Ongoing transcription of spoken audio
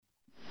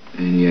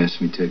And he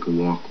asked me to take a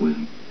walk with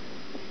him.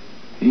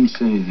 He didn't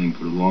say anything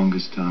for the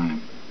longest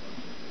time.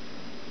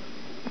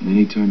 And then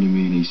he turned to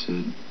me and he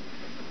said,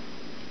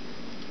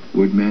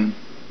 Woodman,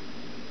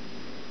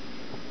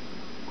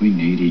 we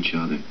need each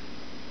other.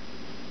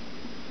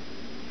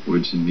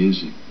 Words and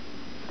music.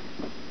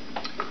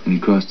 And he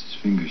crossed his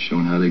fingers,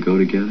 showing how they go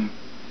together.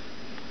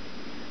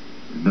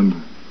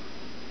 Remember,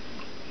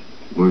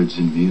 words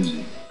and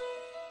music.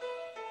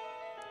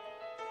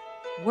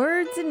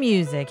 Words and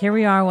music. Here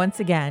we are once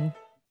again.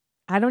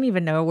 I don't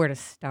even know where to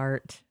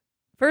start.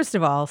 First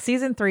of all,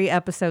 season 3,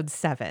 episode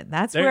 7.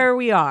 That's where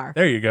we are.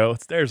 There you go.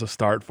 There's a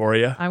start for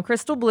you. I'm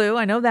Crystal Blue.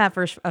 I know that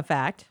for a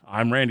fact.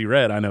 I'm Randy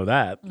Red. I know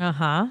that.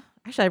 Uh-huh.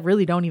 Actually, I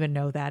really don't even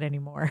know that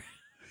anymore.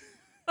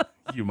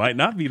 You might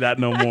not be that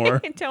no more.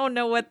 I don't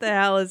know what the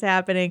hell is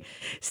happening.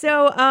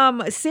 So,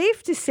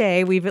 safe to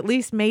say we've at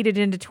least made it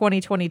into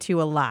 2022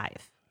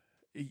 alive.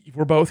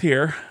 We're both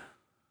here.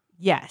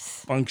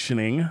 Yes.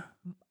 Functioning.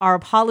 Our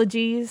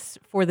apologies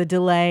for the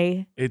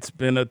delay. It's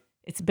been a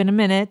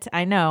minute,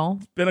 I know.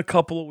 It's been a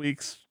couple of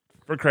weeks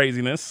for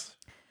craziness.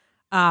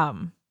 But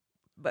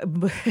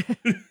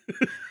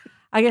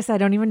I guess I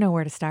don't even know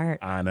where to start.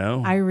 I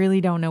know. I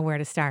really don't know where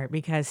to start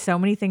because so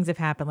many things have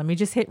happened. Let me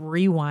just hit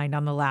rewind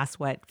on the last,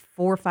 4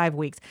 or 5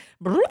 weeks.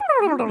 All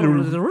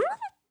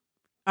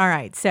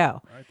right,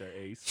 so Right there,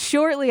 Ace.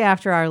 shortly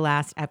after our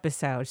last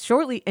episode,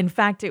 in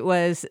fact, it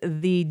was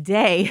the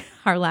day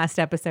our last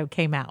episode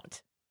came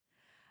out.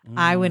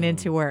 I went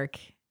into work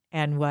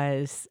and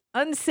was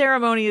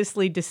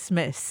unceremoniously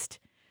dismissed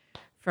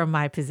from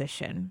my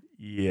position.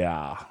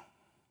 Yeah.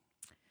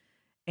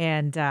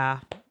 And I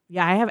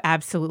have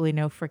absolutely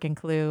no freaking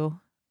clue.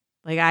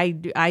 Like I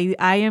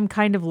am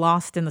kind of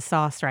lost in the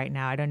sauce right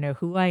now. I don't know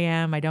who I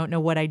am. I don't know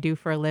what I do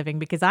for a living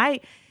because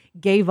I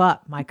gave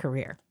up my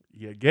career.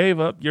 You gave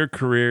up your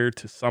career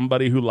to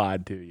somebody who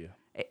lied to you.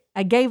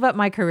 I gave up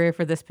my career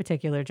for this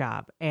particular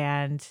job.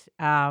 And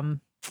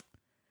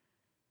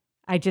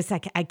I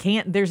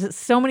can't. There's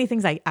so many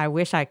things I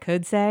wish I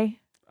could say.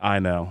 I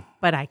know.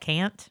 But I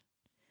can't.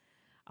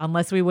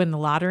 Unless we win the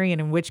lottery,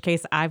 and in which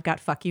case I've got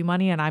fuck you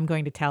money and I'm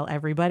going to tell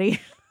everybody.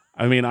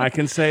 I mean, I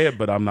can say it,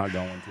 but I'm not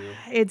going to.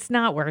 It's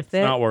not worth it.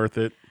 It's not worth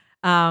it.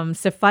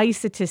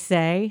 Suffice it to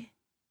say,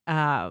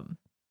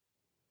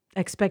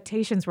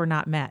 expectations were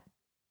not met,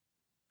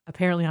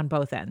 apparently on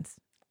both ends.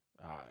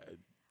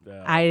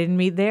 I didn't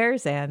meet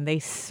theirs, and they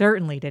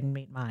certainly didn't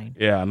meet mine.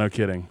 Yeah, no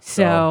kidding.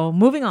 So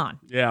moving on.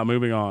 Yeah,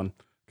 moving on.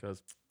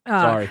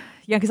 Sorry.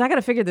 Yeah, because I got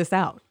to figure this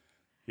out.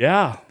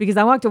 Yeah. Because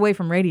I walked away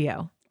from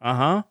radio.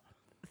 Uh-huh.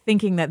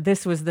 Thinking that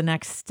this was the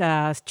next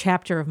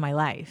chapter of my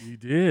life. You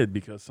did,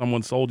 because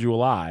someone sold you a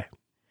lie.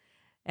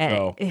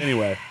 So,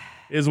 anyway,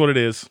 it is what it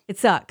is. It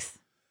sucks.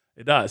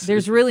 It does.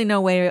 There's really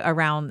no way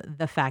around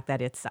the fact that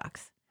it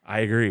sucks. I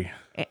agree.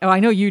 Oh, I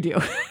know you do.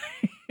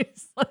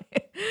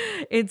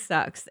 It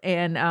sucks.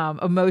 And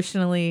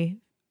emotionally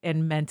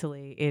and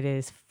mentally, it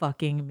is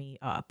fucking me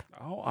up.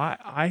 Oh,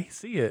 I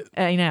see it.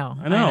 I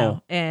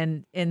know.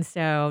 And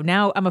so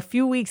now I'm a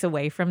few weeks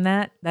away from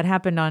that. That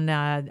happened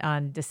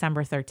on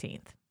December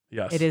 13th.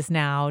 Yes. It is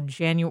now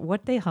January.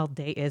 What the hell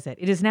day is it?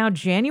 It is now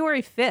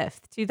January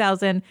 5th,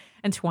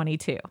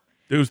 2022.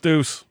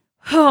 Deuce.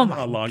 Oh my God.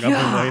 How long God.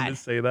 I've been waiting to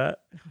say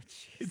that.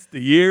 It's the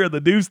year of the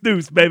deuce,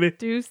 baby.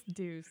 Deuce.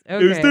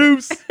 Okay.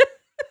 Deuce.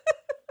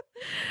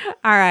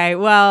 All right.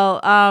 Well,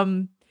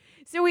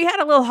 so we had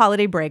a little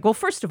holiday break. Well,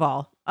 first of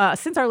all,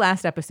 since our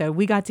last episode,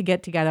 we got to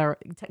get together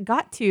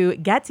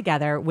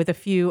with a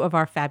few of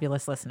our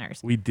fabulous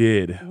listeners. We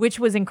did. Which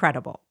was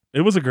incredible.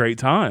 It was a great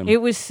time.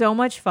 It was so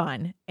much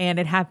fun. And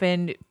it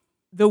happened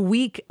the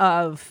week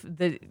of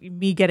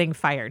me getting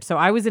fired. So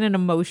I was an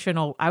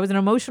emotional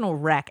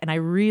wreck, and I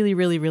really,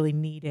 really, really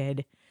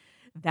needed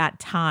that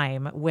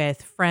time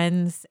with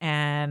friends.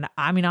 And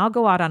I mean, I'll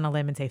go out on a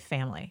limb and say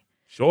family.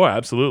 Sure,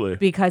 absolutely.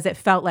 Because it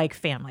felt like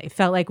family. It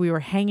felt like we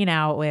were hanging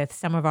out with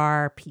some of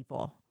our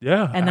people.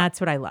 Yeah. And that's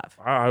what I love.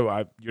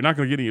 You're not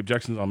going to get any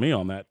objections on me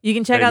on that. You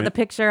can check out the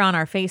picture on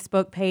our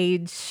Facebook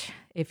page.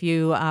 If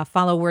you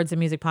follow Words and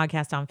Music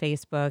Podcast on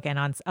Facebook and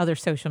on other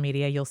social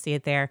media, you'll see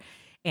it there.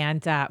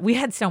 And we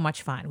had so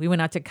much fun. We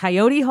went out to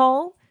Coyote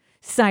Hole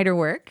Cider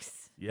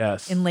Works.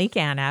 Yes. In Lake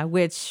Anna,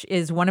 which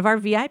is one of our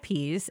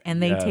VIPs.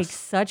 And they take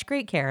such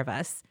great care of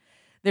us.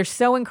 They're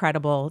so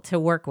incredible to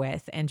work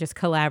with and just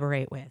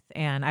collaborate with.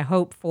 And I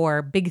hope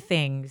for big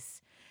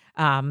things,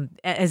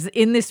 as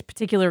in this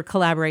particular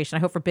collaboration, I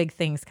hope for big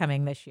things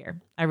coming this year.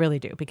 I really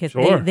do, because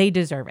they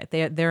deserve it.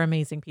 They're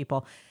amazing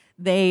people.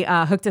 They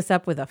hooked us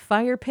up with a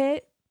fire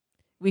pit.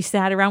 We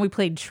sat around, we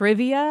played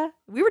trivia.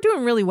 We were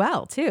doing really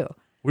well too.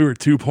 We were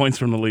 2 points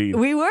from the lead.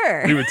 We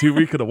were.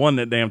 We could have won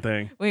that damn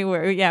thing. We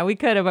were. Yeah, we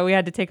could have, but we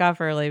had to take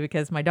off early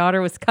because my daughter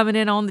was coming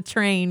in on the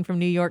train from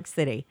New York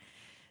City.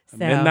 So,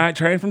 midnight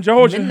train from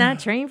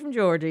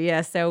Georgia.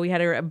 Yeah, so we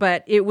had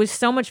but it was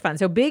so much fun.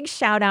 So big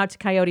shout out to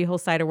Coyote Hole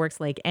Cider Works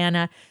Lake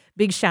Anna.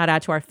 Big shout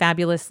out to our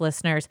fabulous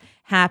listeners,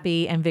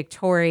 Happy and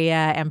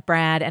Victoria and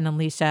Brad and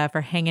Alicia,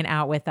 for hanging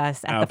out with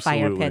us at the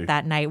fire pit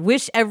that night.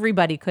 Wish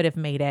everybody could have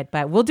made it,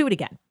 but we'll do it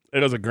again.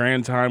 It was a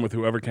grand time with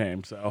whoever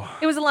came. So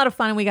it was a lot of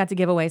fun. We got to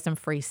give away some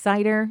free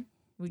cider.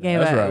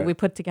 We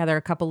put together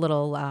a couple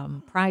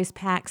little prize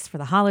packs for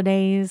the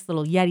holidays,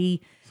 little Yeti.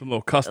 Some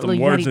little custom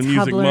words and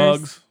music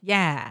mugs.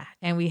 Yeah.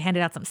 And we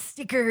handed out some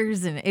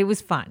stickers, and it was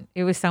fun.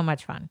 It was so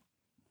much fun.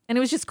 And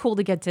it was just cool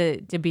to get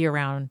to be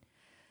around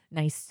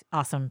nice,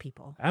 awesome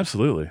people.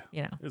 Absolutely.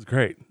 You know, it was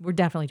great. We're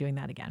definitely doing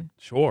that again.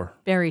 Sure.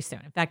 Very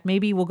soon. In fact,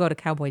 maybe we'll go to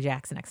Cowboy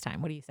Jack's next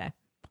time. What do you say?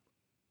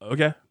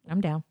 Okay.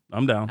 I'm down.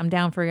 I'm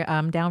down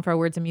for a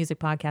Words of Music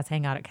podcast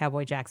hangout at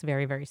Cowboy Jack's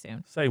very, very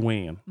soon. Say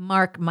when.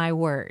 Mark my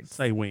words.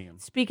 Say when.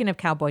 Speaking of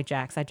Cowboy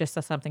Jack's, I just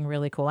saw something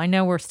really cool. I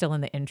know we're still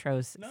in the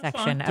intros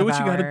section of our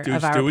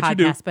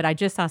podcast, but I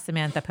just saw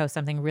Samantha post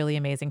something really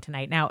amazing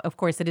tonight. Now, of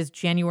course, it is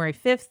January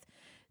 5th,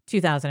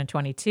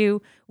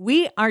 2022.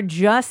 We are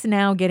just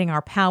now getting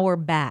our power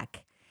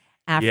back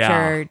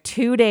after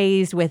 2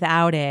 days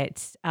without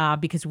it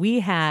because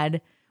we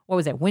had, what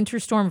was it, Winter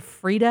Storm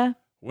Frida?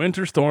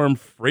 Winter Storm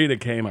Frida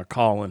came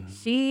a-calling.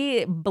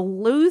 She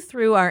blew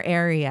through our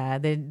area,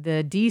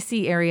 the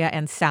D.C. area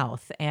and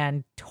south,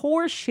 and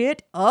tore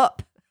shit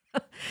up.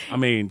 I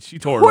mean, she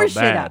tore it up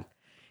bad.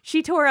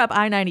 She tore up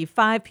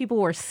I-95. People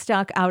were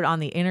stuck out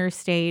on the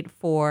interstate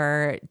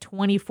for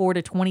 24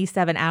 to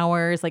 27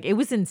 hours. Like, it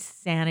was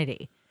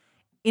insanity.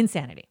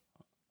 Insanity.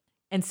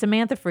 And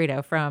Samantha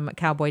Frida from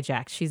Cowboy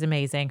Jack's, she's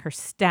amazing. Her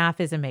staff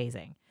is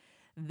amazing.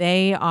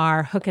 They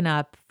are hooking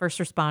up first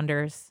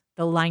responders,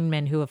 the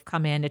linemen who have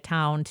come into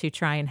town to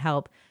try and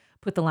help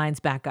put the lines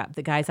back up.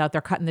 The guys out there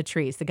cutting the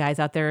trees, the guys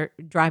out there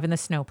driving the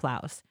snow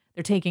plows.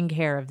 They're taking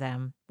care of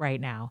them right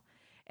now.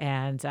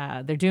 And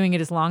they're doing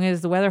it as long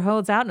as the weather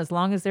holds out and as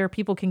long as their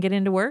people can get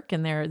into work,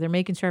 and they're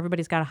making sure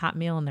everybody's got a hot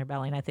meal in their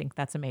belly. And I think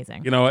that's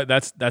amazing. You know what?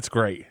 That's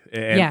great.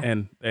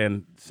 And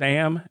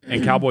Sam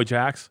and Cowboy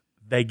Jack's,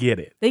 they get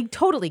it. They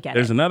totally get it.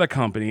 There's another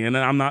company, and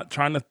I'm not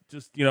trying to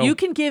just, You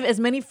can give as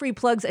many free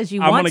plugs as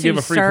you want to, I'm going to give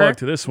a free plug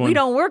to this one. We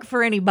don't work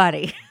for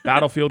anybody.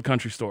 Battlefield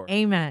Country Store.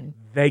 Amen.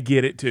 They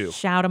get it, too.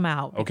 Shout them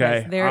out.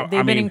 Okay.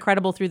 They've been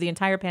incredible through the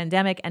entire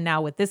pandemic, and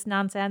now with this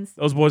nonsense.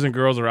 Those boys and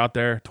girls are out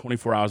there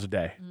 24 hours a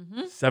day.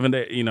 7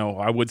 days,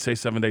 I would say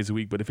 7 days a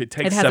week, but if it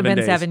takes 7 days. It hasn't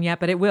been 7 yet,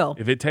 but it will.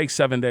 If it takes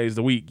 7 days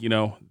a week,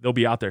 they'll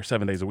be out there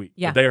 7 days a week.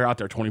 Yeah. But they are out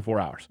there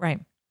 24 hours. Right.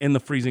 In the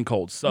freezing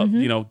cold. So,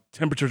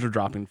 temperatures are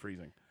dropping,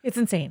 freezing. It's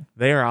insane.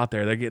 They are out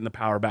there. They're getting the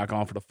power back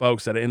on for the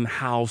folks that are in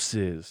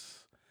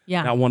houses.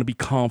 Yeah. That want to be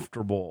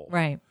comfortable.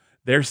 Right.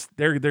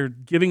 They're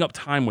giving up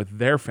time with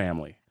their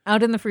family.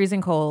 Out in the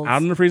freezing cold.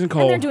 And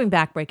they're doing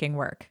backbreaking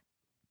work.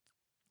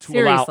 To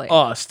allow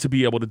us to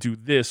be able to do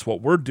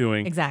what we're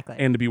doing. Exactly.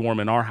 And to be warm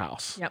in our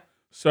house. Yep.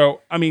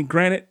 So, I mean,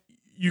 granted,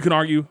 you can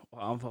argue,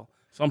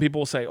 some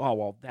people will say, oh,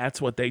 well,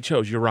 that's what they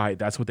chose. You're right.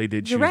 That's what they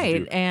did choose. You're right.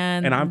 To do.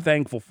 And I'm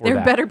thankful for that.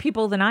 They're better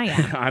people than I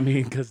am. I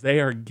mean, because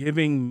they are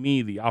giving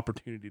me the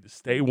opportunity to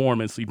stay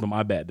warm and sleep in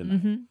my bed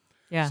tonight.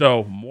 Yeah.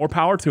 So, more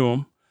power to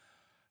them.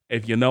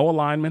 If you know a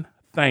lineman,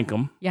 thank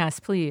them. Yes,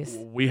 please.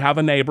 We have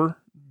a neighbor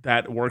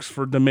that works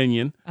for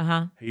Dominion.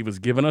 He was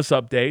giving us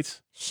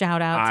updates.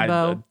 Shout out to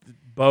Bo.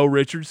 Bo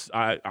Richards,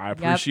 I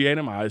appreciate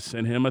him. I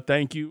sent him a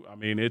thank you. I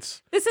mean,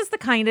 this is the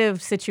kind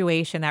of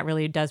situation that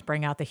really does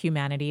bring out the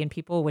humanity in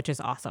people, which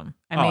is awesome.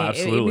 I mean,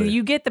 absolutely.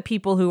 You get the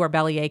people who are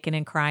belly aching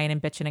and crying and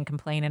bitching and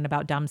complaining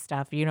about dumb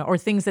stuff, or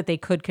things that they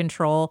could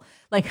control.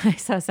 Like I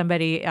saw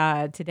somebody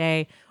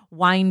today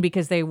whine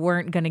because they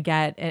weren't going to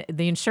get,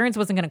 the insurance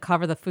wasn't going to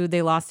cover the food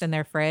they lost in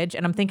their fridge.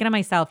 And I'm thinking to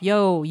myself,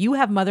 yo, you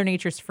have Mother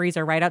Nature's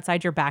freezer right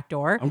outside your back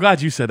door. I'm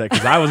glad you said that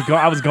because I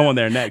was going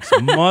there next.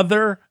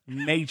 Mother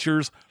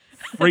Nature's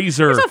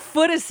freezer. There's a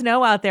foot of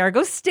snow out there.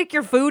 Go stick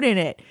your food in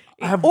it.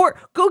 Or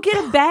go get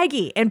a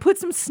baggie and put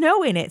some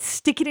snow in it.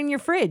 Stick it in your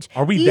fridge.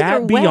 Are we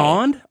that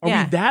beyond? Are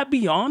we that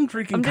beyond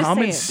freaking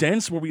common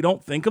sense where we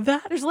don't think of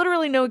that? There's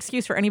literally no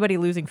excuse for anybody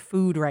losing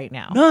food right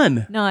now.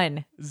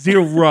 None.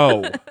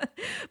 Zero.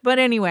 But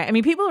anyway, I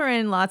mean, people are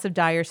in lots of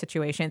dire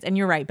situations. And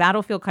you're right.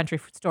 Battlefield Country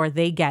Store,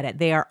 they get it.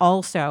 They are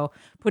also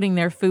putting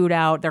their food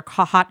out, their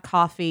hot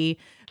coffee,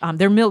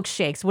 their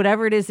milkshakes,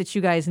 whatever it is that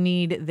you guys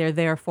need, they're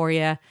there for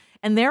you.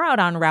 And they're out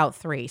on Route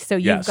 3. So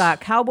you've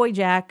got Cowboy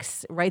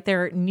Jack's right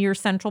there near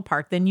Central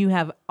Park. Then you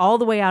have all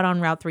the way out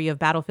on Route 3 of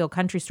Battlefield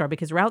Country Store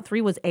because Route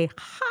 3 was a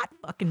hot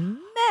fucking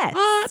mess.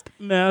 Hot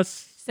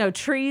mess. So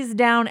trees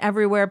down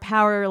everywhere,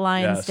 power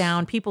lines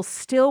down, people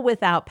still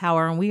without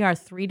power. And we are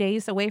 3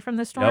 days away from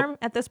the storm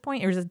at this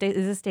point. Or is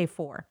this day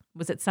 4?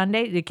 Was it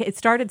Sunday? It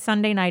started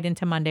Sunday night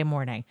into Monday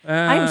morning.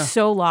 I am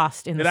so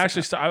lost in it.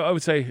 Actually, I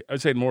would say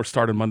more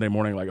started Monday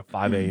morning, like at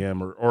 5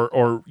 a.m.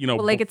 or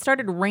Well, like it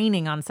started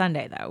raining on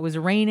Sunday though. It was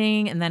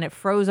raining and then it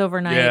froze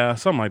overnight. Yeah,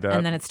 something like that.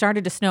 And then it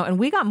started to snow, and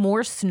we got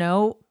more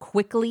snow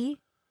quickly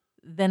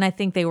than I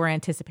think they were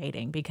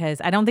anticipating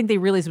because I don't think they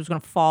realized it was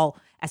going to fall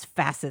as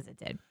fast as it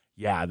did.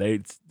 Yeah,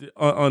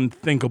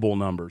 unthinkable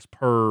numbers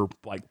per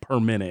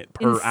minute,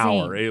 per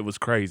hour. It was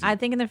crazy. I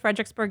think in the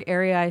Fredericksburg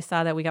area, I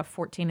saw that we got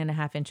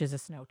 14.5 inches of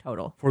snow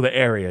total. For the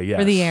area, yes.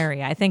 For the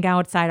area. I think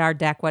outside our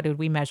deck, what did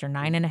we measure,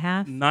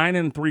 9.5?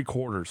 9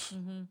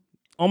 3/4.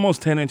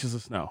 Almost 10 inches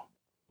of snow.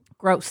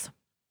 Gross.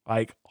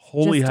 Like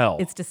Holy hell.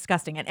 It's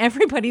disgusting. And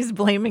everybody's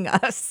blaming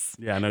us.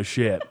 Yeah, no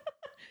shit.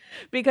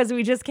 Because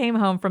we just came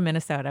home from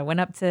Minnesota. Went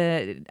up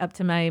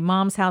to my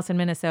mom's house in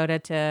Minnesota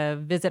to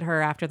visit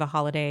her after the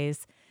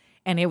holidays.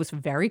 And it was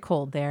very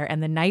cold there.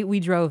 And the night we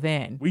drove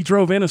in. We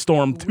drove in a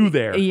storm to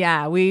there.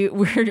 Yeah, we're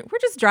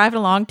just driving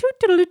along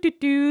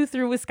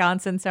through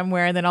Wisconsin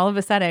somewhere. And then all of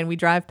a sudden we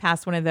drive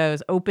past one of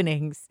those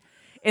openings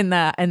in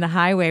the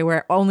highway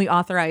where only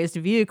authorized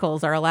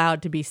vehicles are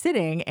allowed to be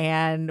sitting,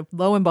 and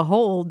lo and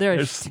behold,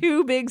 there's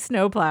 2 big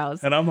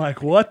snowplows. And I'm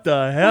like, what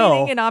the hell?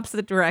 Pointing in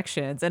opposite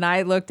directions. And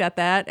I looked at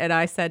that and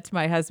I said to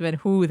my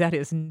husband, "Ooh, that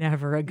is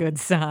never a good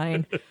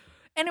sign."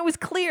 And it was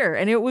clear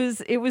and it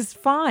was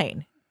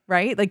fine,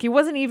 right? Like it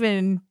wasn't.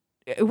 No.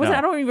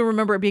 I don't even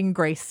remember it being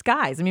gray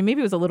skies. I mean,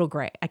 maybe it was a little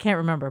gray. I can't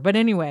remember. But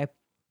anyway,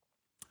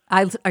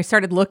 I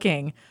started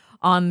looking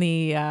on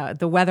the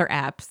weather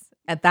apps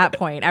at that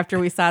point after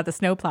we saw the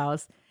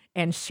snowplows,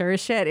 and sure as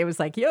shit, it was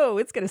like, yo,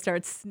 it's going to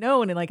start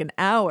snowing in like an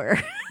hour.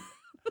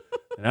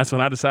 And that's when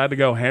I decided to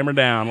go hammer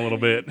down a little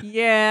bit.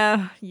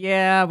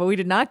 Yeah, but we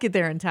did not get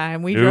there in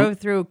time. We drove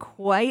through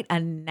quite a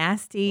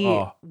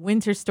nasty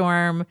winter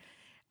storm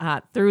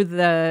through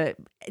the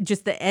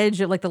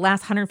edge of like the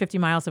last 150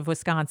 miles of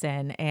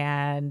Wisconsin,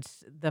 and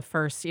the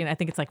first, I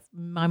think it's like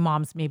my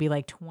mom's maybe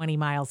like 20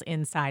 miles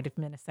inside of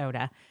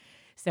Minnesota.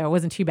 So it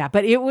wasn't too bad,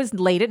 but it was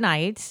late at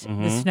night.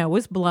 Mm-hmm. The snow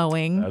was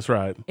blowing. That's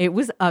right. It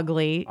was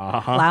ugly.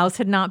 Plows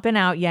had not been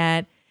out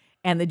yet,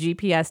 and the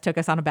GPS took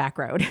us on a back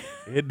road.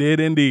 It did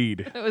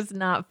indeed. It was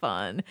not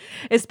fun,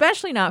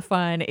 especially not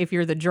fun if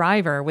you're the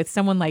driver with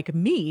someone like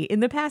me in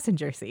the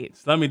passenger seat.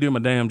 Just let me do my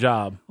damn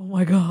job. Oh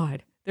my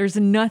God. There's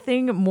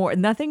nothing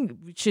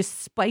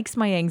just spikes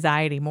my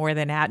anxiety more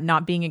than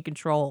not being in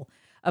control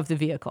of the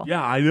vehicle.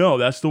 Yeah, I know.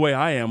 That's the way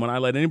I am when I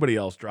let anybody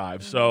else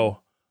drive.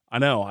 So I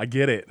know, I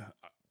get it.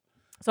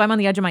 So I'm on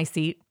the edge of my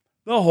seat.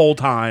 The whole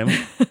time.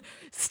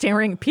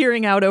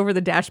 Peering out over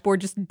the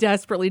dashboard, just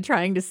desperately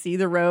trying to see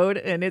the road,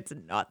 and it's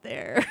not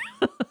there.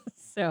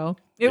 So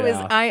it was,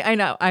 I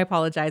know, I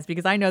apologize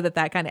because I know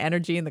that kind of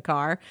energy in the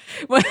car,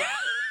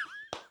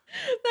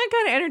 that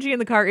kind of energy in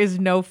the car is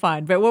no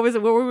fun. But what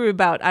were we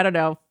about? I don't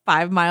know,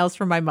 5 miles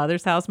from my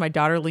mother's house. My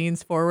daughter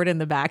leans forward in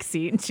the back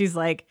seat and she's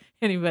like,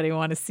 "Anybody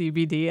want a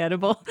CBD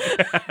edible?"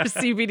 Or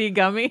CBD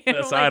gummy?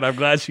 That's right. I'm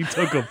glad she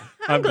took them.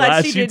 I'm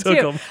glad she took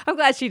them. I'm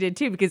glad she did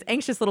too, because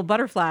Anxious Little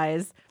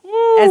Butterflies,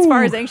 as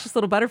far as Anxious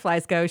Little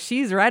Butterflies go,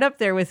 she's right up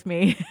there with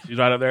me. She's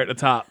right up there at the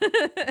top.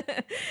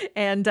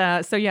 And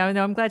so, yeah,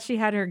 no, I'm glad she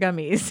had her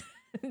gummies.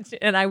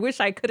 And I wish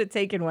I could have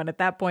taken one at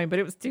that point, but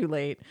it was too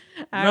late.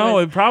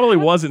 It probably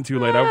wasn't too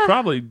late. I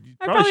probably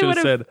should have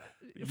said,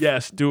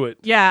 yes, do it.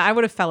 Yeah, I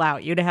would have fell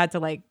out. You'd have had to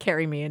like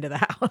carry me into the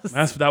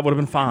house. That would have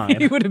been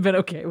fine. You would have been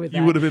okay with that.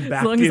 You would have been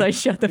back. As long as I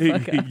shut the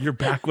fuck up. Your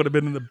back would have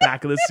been in the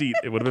back of the seat.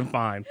 It would have been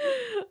fine.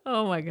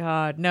 Oh my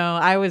God. No,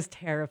 I was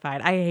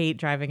terrified. I hate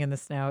driving in the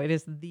snow. It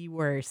is the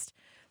worst.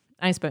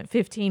 I spent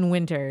 15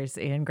 winters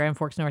in Grand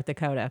Forks, North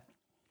Dakota,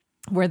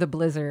 where the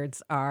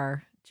blizzards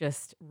are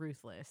just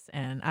ruthless.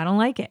 And I don't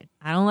like it.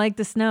 I don't like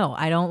the snow.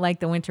 I don't like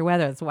the winter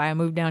weather. That's why I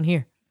moved down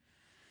here.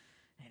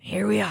 And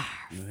here we are.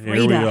 Frida.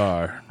 Here we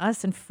are.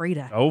 Us and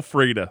Frida. Oh,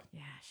 Frida.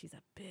 Yeah, she's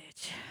a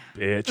bitch.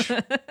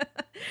 Bitch.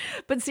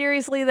 But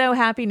seriously, though,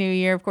 Happy New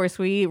Year. Of course,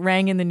 we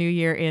rang in the new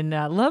year in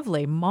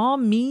lovely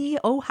Maumee,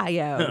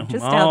 Ohio,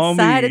 just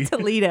outside of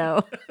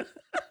Toledo.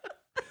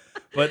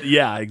 But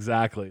yeah,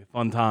 exactly.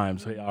 Fun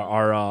times.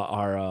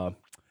 Our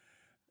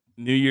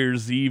New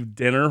Year's Eve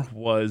dinner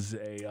was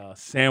a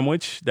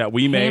sandwich that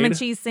we made. Ham and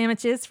cheese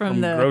sandwiches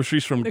from the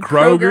groceries from the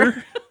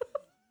Kroger.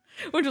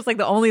 Which was like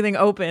the only thing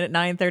open at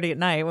 9:30 at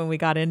night when we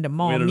got into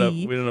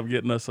Maumee. We ended up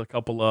getting us a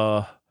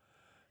couple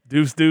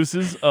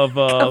deuces of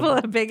couple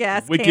of big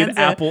ass Wicked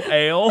Apple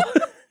Ale.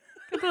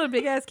 Couple of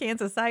big ass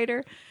cans of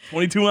cider.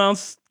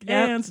 22-ounce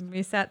cans. Yep.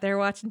 We sat there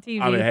watching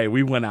TV. I mean, hey,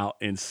 we went out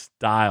in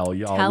style,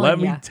 y'all. Let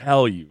me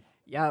tell you.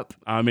 Yep.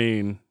 I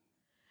mean,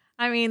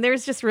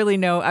 there's just really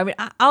no.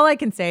 All I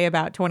can say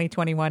about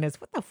 2021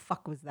 is, what the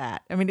fuck was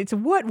that? I mean,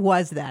 what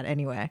was that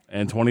anyway?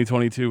 And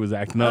 2022 was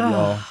acting up,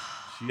 y'all.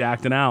 She's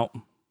acting out.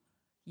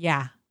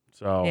 Yeah.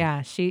 So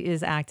yeah, she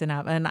is acting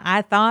up. And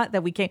I thought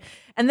that we came.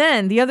 And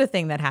then the other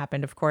thing that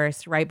happened, of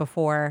course, right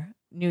before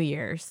New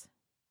Year's,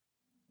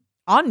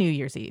 on New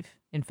Year's Eve,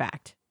 in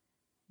fact,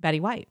 Betty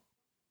White.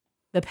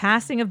 The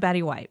passing of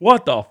Betty White.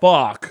 What the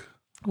fuck?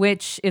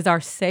 Which is our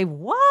say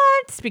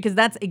what? Because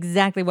that's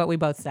exactly what we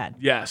both said.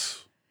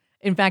 Yes.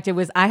 In fact,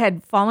 I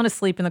had fallen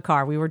asleep in the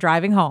car. We were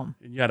driving home.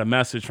 And you had a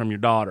message from your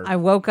daughter. I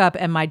woke up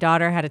and my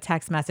daughter had a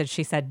text message.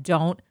 She said,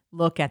 "Don't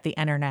look at the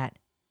internet.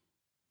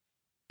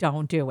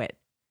 Don't do it.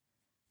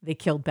 They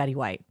killed Betty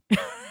White."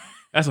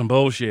 That's some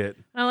bullshit.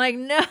 I'm like,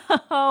 no,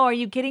 are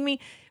you kidding me?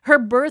 Her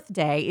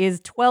birthday is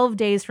 12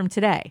 days from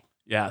today.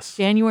 Yes.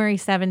 January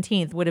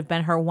 17th would have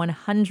been her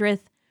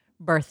 100th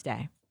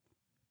birthday.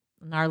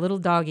 And our little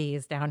doggie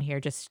is down here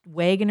just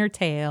wagging her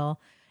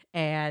tail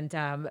and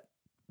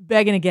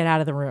begging to get out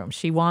of the room.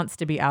 She wants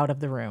to be out of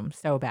the room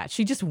so bad.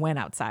 She just went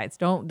outside.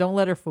 So don't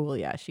let her fool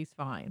you. She's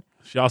fine.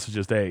 She also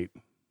just ate.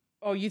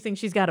 Oh, you think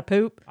she's got a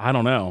poop? I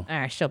don't know. All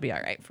right, she'll be all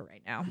right for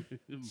right now.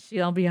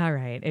 She'll be all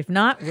right. If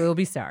not, we'll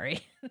be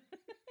sorry.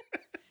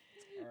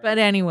 But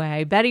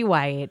anyway, Betty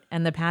White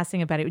and the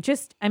passing of Betty.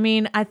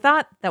 I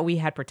thought that we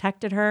had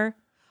protected her.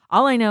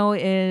 All I know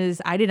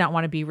is I did not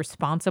want to be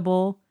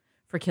responsible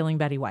for killing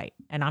Betty White,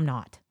 and I'm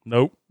not.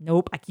 Nope.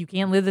 You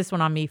can't live this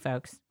one on me,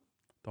 folks.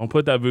 Don't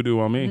put that voodoo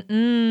on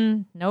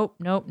me. Nope.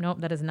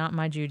 That is not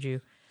my juju.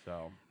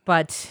 So,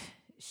 but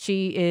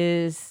she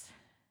is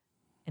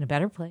in a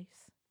better place.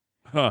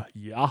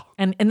 Yeah.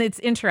 And it's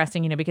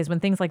interesting, because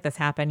when things like this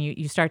happen,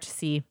 you start to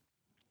see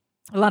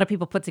a lot of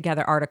people put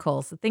together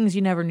articles, things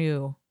you never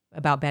knew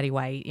about Betty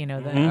White,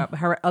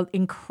 her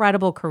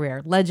incredible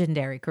career,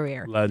 legendary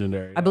career.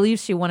 Legendary. I believe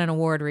she won an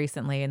award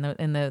recently in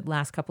the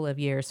last couple of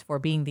years for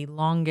being the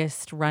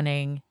longest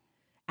running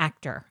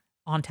actor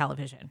on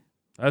television.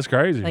 That's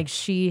crazy. Like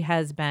she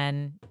has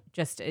been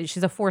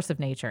she's a force of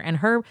nature, and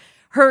her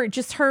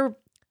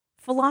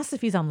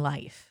philosophies on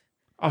life.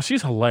 Oh,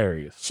 she's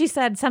hilarious. She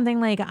said something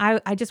like,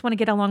 I just want to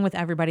get along with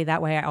everybody.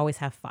 That way I always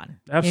have fun.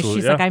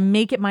 Absolutely. She's like, I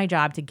make it my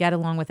job to get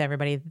along with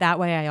everybody. That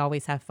way I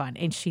always have fun.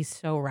 And she's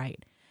so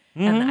right.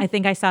 Mm-hmm. And I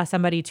think I saw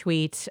somebody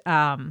tweet,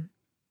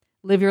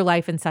 live your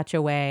life in such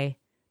a way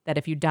that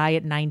if you die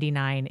at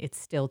 99, it's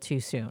still too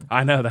soon.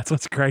 I know. That's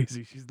what's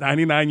crazy. She's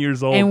 99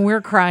 years old. And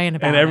we're crying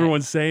about it. And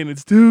everyone's saying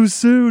it's too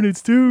soon.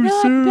 It's too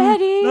soon.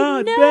 Betty.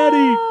 Not no.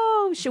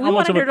 Betty. We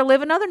wanted her to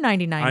live another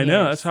 99 years. I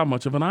know. That's how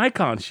much of an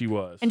icon she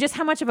was. And just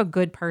how much of a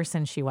good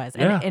person she was.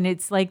 Yeah. And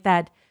it's like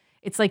that.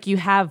 It's like you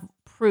have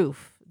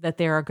proof that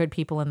there are good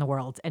people in the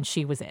world. And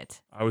she was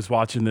it. I was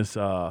watching this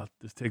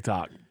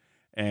TikTok.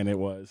 And it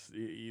was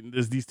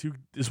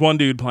this one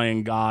dude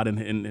playing God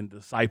and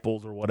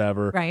disciples or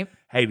whatever. Right.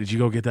 Hey, did you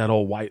go get that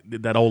old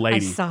lady? I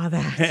saw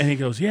that. And he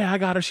goes, yeah, I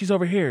got her. She's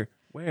over here.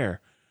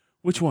 Where?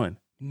 Which one?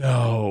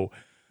 No.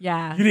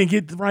 Yeah. You didn't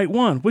get the right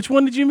one. Which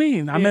one did you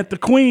mean? I meant the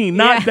queen,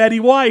 not Betty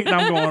White. And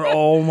I'm going,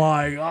 oh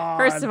my God.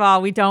 First of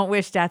all, we don't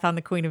wish death on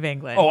the Queen of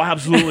England. Oh,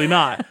 absolutely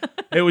not.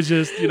 It was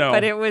just,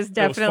 But it was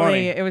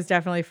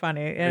definitely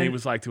funny. And he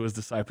was like to his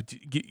disciple,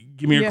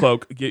 give me your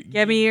cloak.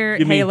 Give me your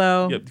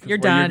halo. You're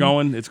done. You're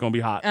going, it's going to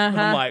be hot. And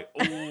I'm like,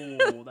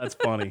 oh, that's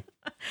funny.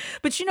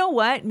 But you know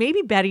what?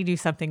 Maybe Betty knew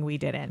something we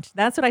didn't.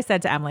 That's what I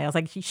said to Emily. I was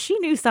like, she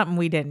knew something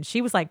we didn't.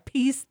 She was like,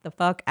 peace the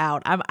fuck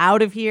out. I'm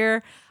out of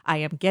here. I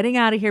am getting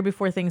out of here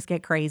before things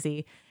get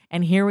crazy.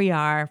 And here we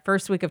are,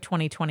 first week of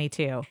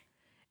 2022.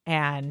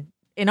 And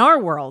in our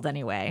world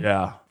anyway,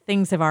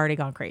 things have already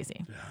gone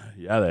crazy.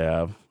 Yeah, they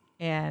have.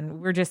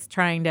 And we're just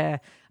trying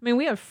to,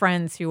 we have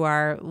friends who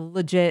are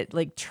legit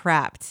like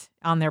trapped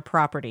on their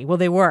property. Well,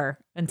 they were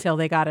until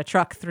they got a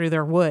truck through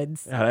their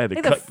woods. Yeah, they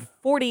had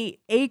 40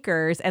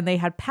 acres and they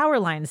had power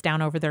lines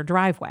down over their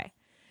driveway.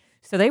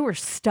 So they were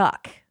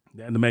stuck.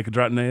 They had to make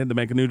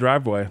a new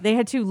driveway. They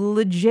had to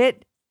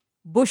legit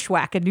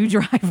bushwhack a new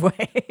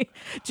driveway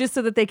just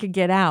so that they could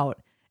get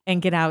out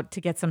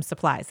to get some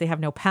supplies. They have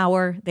no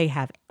power. They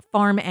have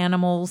farm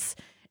animals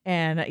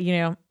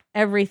and,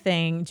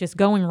 everything just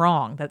going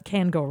wrong that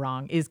can go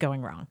wrong is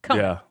going wrong. Come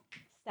on.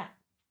 Stop.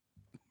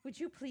 Would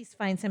you please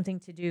find something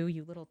to do,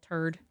 you little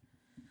turd?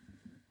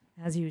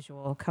 As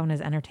usual, Kona's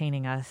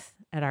entertaining us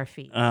at our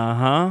feet.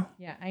 Uh-huh.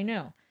 Yeah, I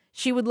know.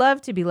 She would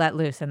love to be let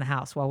loose in the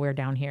house while we're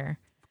down here.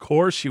 Of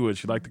course she would.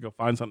 She'd like to go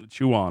find something to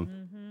chew on.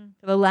 Mm-hmm.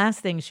 The last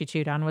thing she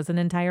chewed on was an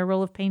entire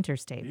roll of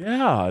painter's tape.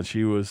 Yeah,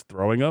 she was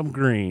throwing up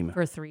green.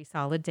 For 3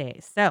 solid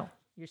days. So,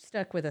 you're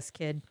stuck with us,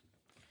 kid.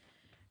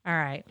 All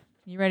right.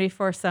 You ready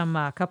for some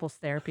couples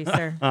therapy,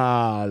 sir?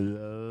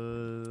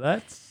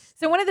 Let's.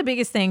 So one of the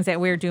biggest things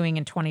that we're doing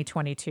in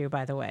 2022,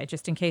 by the way,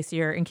 just in case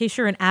you're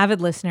an avid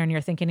listener and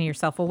you're thinking to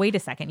yourself, well, wait a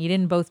second, you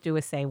didn't both do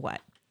a say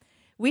what.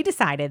 We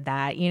decided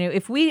that,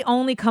 if we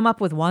only come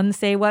up with one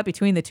say what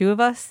between the two of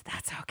us,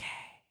 that's okay.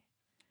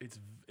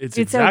 It's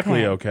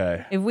exactly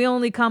okay. If we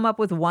only come up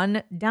with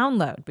one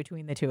download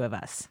between the two of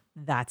us,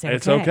 that's okay.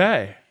 It's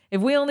okay. If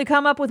we only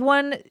come up with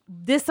one,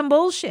 this some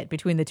bullshit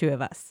between the two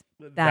of us,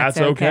 that's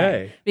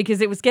okay.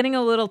 Because it was getting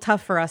a little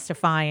tough for us to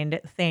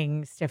find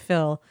things to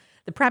fill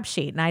the prep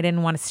sheet, and I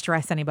didn't want to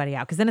stress anybody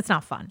out because then it's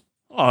not fun.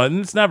 Oh, and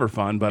it's never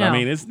fun, but No.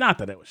 it's not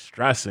that it was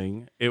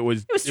stressing. It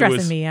was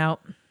stressing me out.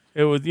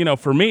 It was,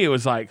 for me, it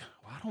was like,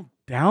 well, I don't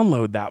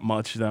download that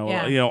much though,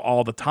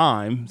 all the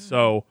time. Mm-hmm.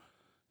 So,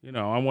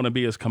 I want to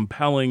be as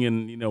compelling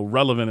and,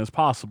 relevant as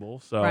possible.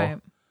 So, right.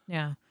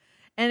 Yeah.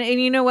 And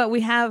you know what?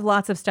 We have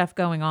lots of stuff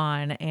going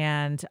on.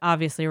 And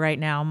obviously right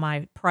now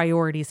my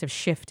priorities have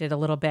shifted a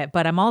little bit,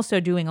 but I'm also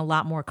doing a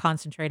lot more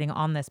concentrating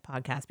on this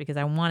podcast because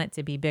I want it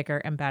to be bigger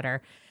and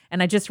better.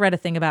 And I just read a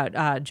thing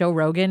about Joe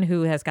Rogan,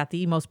 who has got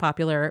the most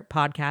popular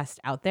podcast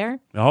out there.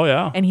 Oh,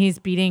 yeah. And he's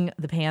beating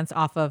the pants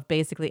off of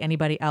basically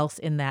anybody else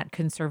in that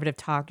conservative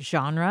talk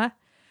genre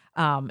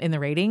in the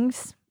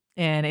ratings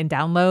and in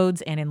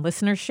downloads and in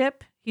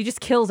listenership. He just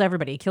kills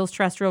everybody. He kills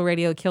terrestrial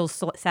radio,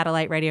 kills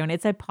satellite radio, and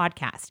it's a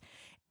podcast.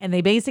 And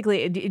they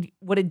basically,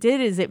 what it did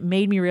is it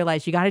made me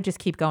realize you got to just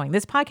keep going.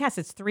 This podcast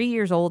is 3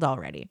 years old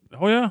already.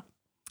 Oh, yeah.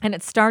 And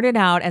it started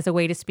out as a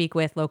way to speak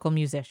with local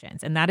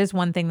musicians. And that is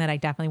one thing that I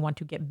definitely want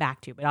to get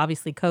back to. But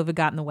obviously COVID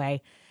got in the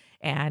way,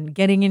 and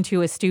getting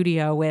into a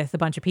studio with a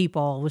bunch of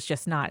people was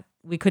just not,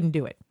 we couldn't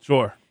do it.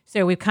 Sure.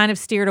 So we've kind of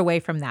steered away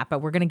from that, but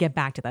we're going to get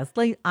back to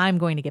that. I'm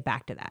going to get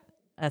back to that.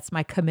 That's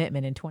my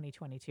commitment in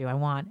 2022. I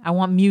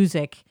want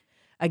music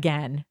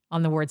again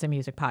on the Words of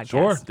Music podcast.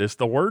 Sure. This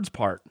the words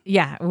part.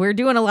 Yeah. We're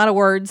doing a lot of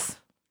words.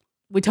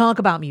 We talk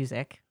about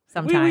music.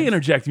 Sometimes. We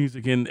interject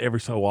music in every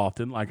so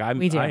often. Like I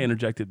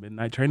interjected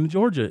Midnight Train to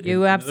Georgia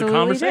you in absolutely the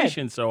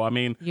conversation. Did. So I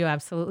mean, you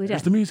absolutely did.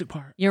 There's the music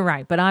part. You're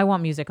right, but I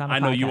want music on the podcast. I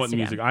know you want the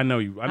music. I know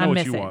you. I know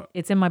what you want.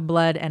 It's in my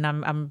blood, and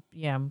I'm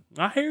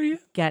I hear you.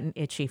 Getting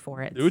itchy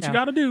for it. Do what you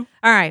got to do.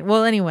 All right.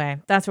 Well, anyway,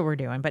 that's what we're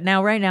doing. But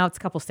right now, it's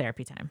couples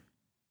therapy time,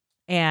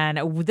 and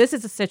this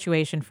is a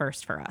situation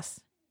first for us,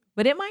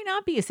 but it might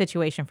not be a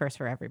situation first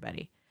for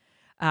everybody.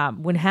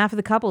 When half of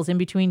the couple's in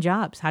between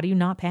jobs, how do you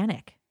not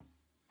panic?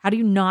 How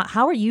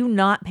are you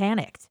not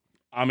panicked?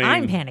 I mean,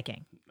 I'm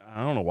panicking. I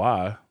don't know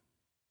why.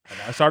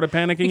 Have I started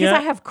panicking because yet?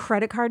 I have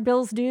credit card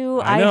bills due.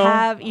 I know.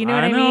 Have, you know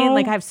what I mean?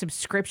 Like I have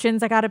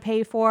subscriptions I got to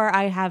pay for.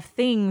 I have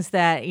things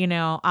that,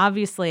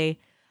 obviously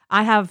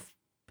I have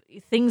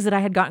things that I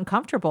had gotten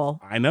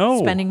comfortable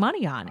spending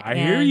money on. I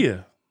hear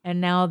you.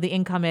 And now the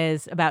income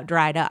is about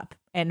dried up.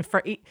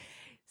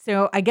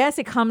 So I guess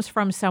it comes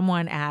from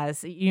someone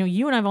as,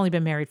 you and I have only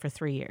been married for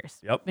 3 years.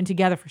 Yep. Been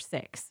together for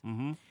 6.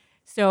 Mm-hmm.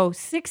 So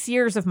 6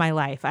 years of my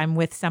life, I'm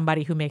with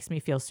somebody who makes me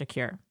feel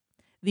secure.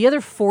 The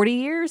other 40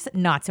 years,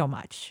 not so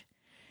much.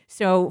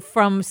 So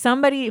from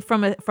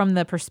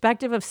the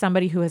perspective of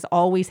somebody who has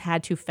always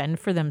had to fend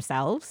for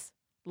themselves,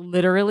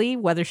 literally,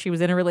 whether she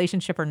was in a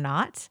relationship or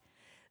not,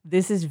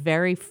 this is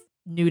very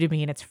new to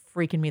me, and it's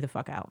freaking me the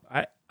fuck out.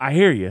 I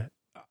hear you.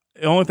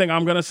 The only thing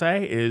I'm going to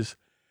say is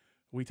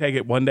we take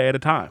it one day at a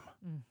time.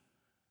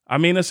 I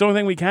mean, that's the only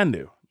thing we can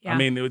do. Yeah. I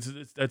mean,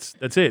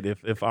 that's it.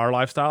 If our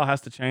lifestyle has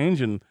to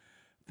change and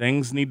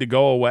things need to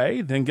go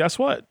away, then guess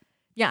what?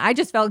 Yeah, I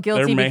just felt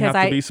guilty there may because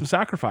have to be some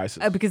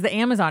sacrifices. Because the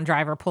Amazon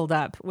driver pulled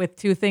up with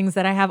 2 things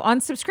that I have on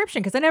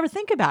subscription because I never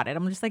think about it.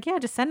 I'm just like, yeah,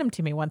 just send them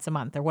to me once a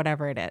month or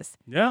whatever it is.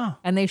 Yeah.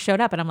 And they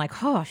showed up and I'm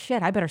like, oh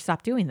shit, I better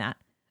stop doing that.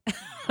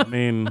 I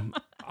mean,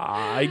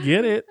 I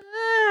get it.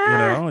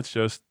 It's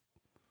just.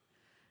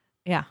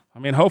 Yeah. I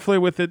mean, hopefully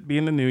with it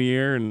being the new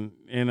year and,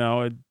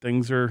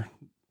 things are.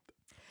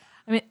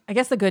 I mean, I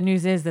guess the good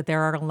news is that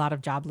there are a lot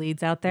of job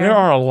leads out there. There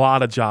are a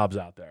lot of jobs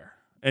out there.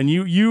 And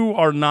you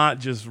are not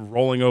just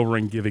rolling over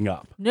and giving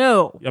up.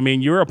 No. I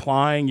mean, you're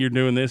applying, you're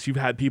doing this. You've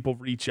had people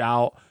reach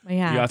out.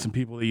 Yeah. You got some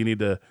people that you need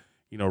to,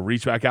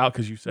 reach back out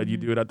because you said you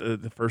do it at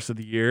the first of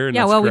the year. And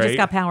yeah, that's we great. just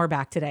got power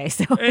back today.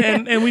 So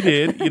and we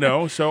did,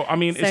 So, I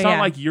mean, it's not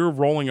like you're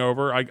rolling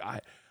over.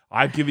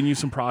 I've given you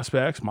some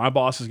prospects. My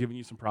boss has given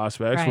you some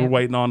prospects. Right. We're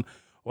waiting on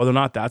whether or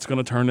not that's going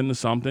to turn into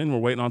something. We're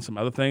waiting on some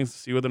other things to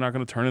see whether they're not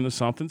going to turn into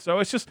something. So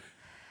it's just,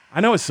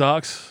 I know it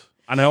sucks.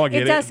 I know, I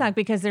get it. It does suck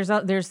because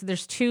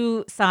there's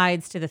 2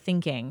 sides to the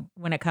thinking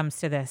when it comes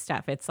to this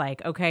stuff. It's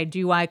like, okay,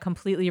 do I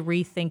completely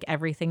rethink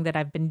everything that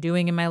I've been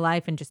doing in my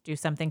life and just do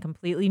something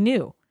completely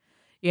new?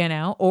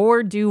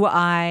 Or do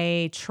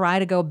I try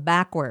to go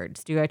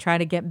backwards? Do I try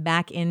to get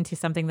back into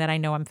something that I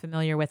know I'm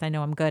familiar with, I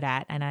know I'm good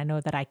at, and I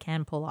know that I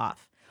can pull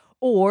off?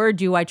 Or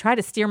do I try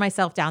to steer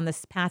myself down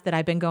this path that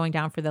I've been going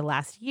down for the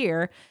last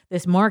year,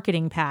 this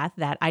marketing path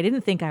that I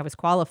didn't think I was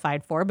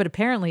qualified for, but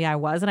apparently I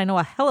was, and I know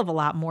a hell of a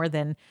lot more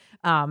than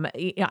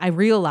I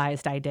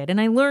realized I did.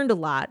 And I learned a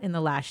lot in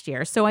the last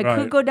year. So I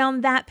could go down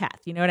that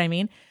path. You know what I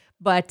mean?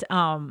 But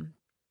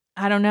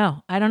I don't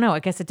know. I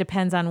guess it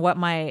depends on what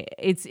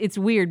it's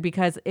weird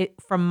because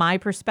from my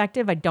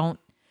perspective, I don't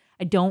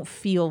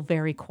feel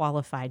very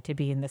qualified to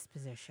be in this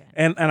position.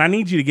 And I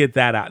need you to get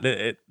that out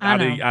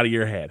of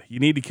your head. You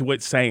need to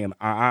quit saying,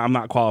 I'm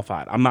not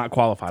qualified. I'm not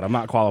qualified. I'm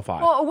not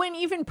qualified. Well, when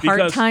even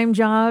part-time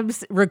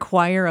jobs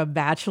require a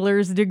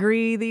bachelor's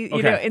degree,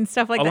 and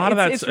stuff like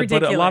that, it's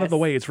ridiculous. But a lot of the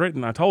way it's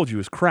written, I told you,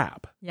 is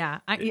crap. Yeah,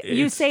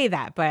 you say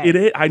that, but...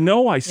 I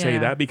know I say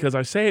that because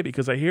I say it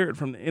because I hear it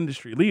from the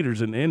industry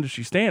leaders and the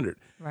industry standard.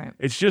 Right.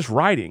 It's just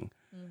writing.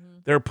 Mm-hmm.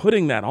 They're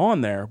putting that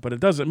on there, but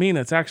it doesn't mean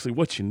it's actually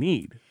what you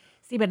need.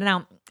 See, but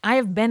now I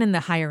have been in the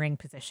hiring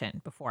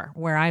position before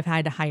where I've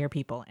had to hire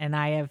people. And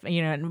I have,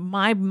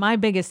 my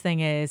biggest thing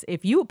is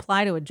if you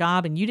apply to a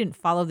job and you didn't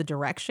follow the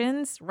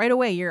directions, right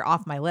away, you're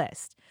off my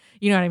list.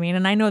 You know what I mean?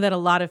 And I know that a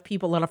lot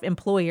of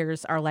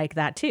employers are like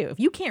that too. If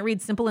you can't read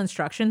simple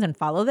instructions and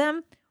follow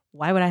them,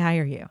 why would I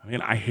hire you? I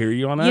mean, I hear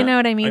you on that. You know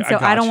what I mean? So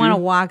I don't want to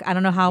walk. I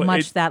don't know how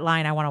much that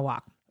line I want to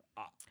walk.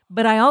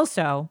 But I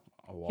also...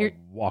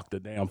 Walk the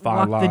damn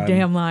fine line. Walk the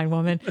damn line,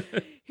 woman.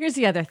 Here's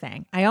the other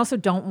thing. I also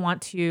don't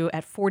want to,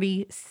 at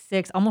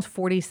 46, almost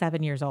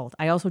 47 years old,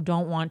 I also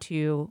don't want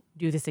to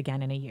do this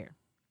again in a year.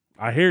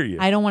 I hear you.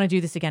 I don't want to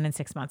do this again in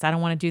 6 months. I don't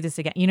want to do this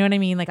again. You know what I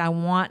mean? Like I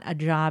want a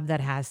job that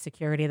has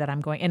security that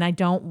I'm going, and I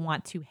don't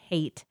want to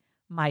hate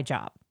my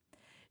job.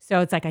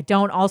 So it's like I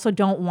don't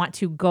want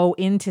to go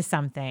into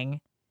something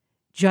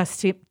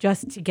just to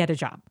get a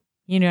job.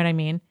 You know what I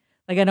mean?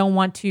 Like I don't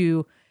want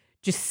to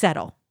just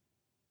settle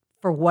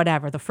for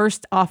whatever. The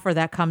first offer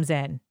that comes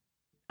in,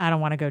 I don't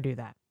want to go do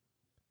that.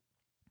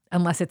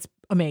 Unless it's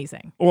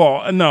amazing.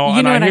 Well, no,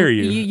 and I hear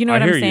you. You know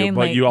what I'm saying?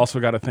 But you also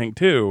got to think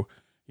too,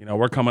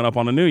 we're coming up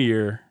on a new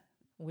year.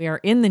 We are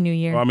in the new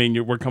year. Well, I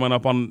mean, we're coming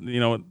up on,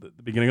 the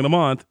beginning of the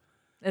month.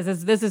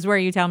 This is where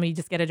you tell me you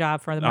just get a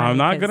job for the money. I'm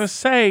not going to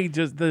say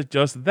just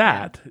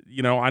that.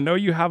 Yeah. I know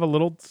you have a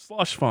little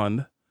slush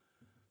fund,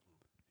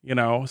 so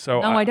no,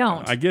 I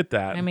don't. I get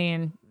that. I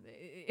mean,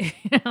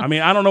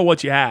 I don't know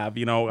what you have.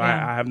 Yeah.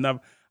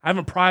 I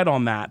haven't pried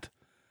on that.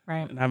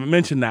 Right. And I haven't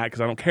mentioned that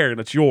because I don't care.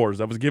 That's yours.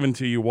 That was given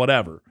to you,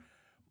 whatever.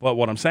 But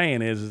what I'm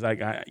saying is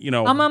like,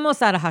 I'm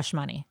almost out of hush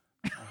money.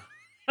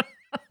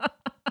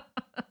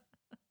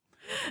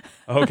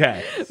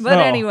 Okay. But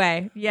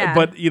anyway, yeah.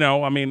 But,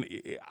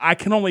 I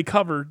can only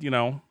cover,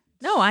 No,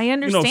 I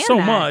understand so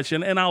that. much.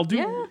 And I'll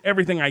do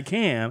everything I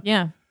can.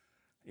 Yeah.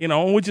 And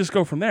we'll just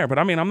go from there. But,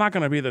 I'm not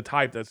going to be the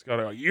type that's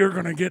going to, you're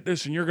going to get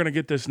this and you're going to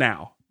get this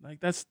now. Like,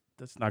 that's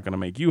not going to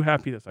make you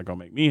happy. That's not going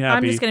to make me happy.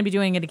 I'm just going to be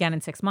doing it again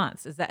in 6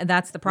 months.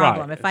 That's the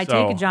problem. Right. If I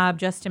take a job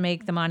just to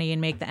make the money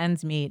and make the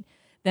ends meet,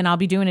 then I'll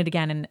be doing it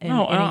again in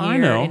a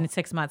year, in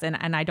 6 months.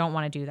 And I don't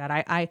want to do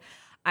that.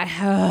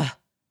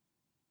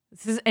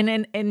 This is,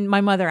 and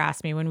my mother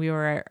asked me when we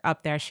were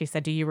up there, she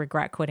said, do you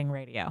regret quitting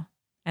radio?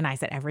 And I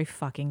said, every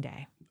fucking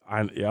day.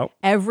 Yep.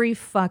 Every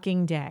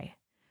fucking day.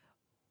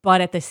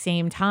 But at the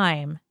same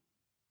time,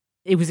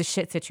 it was a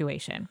shit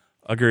situation.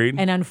 Agreed.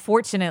 And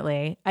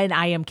unfortunately, and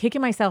I am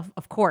kicking myself,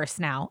 of course,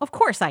 now. Of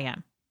course I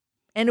am.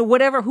 And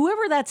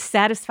whoever that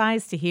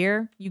satisfies to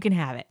hear, you can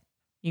have it.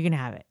 You can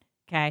have it.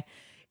 Okay?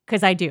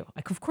 Because I do.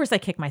 Of course I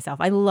kick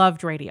myself. I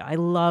loved radio. I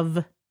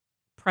love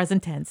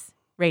present tense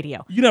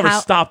radio. You never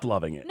stopped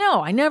loving it.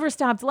 No, I never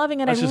stopped loving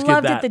it. I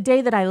loved it the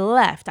day that I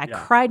left. I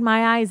cried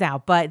my eyes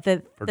out. But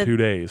for 2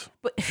 days.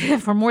 But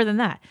for more than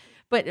that.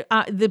 But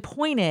the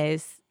point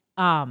is,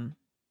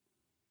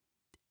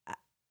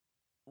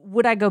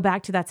 would I go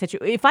back to that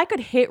situation? If I could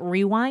hit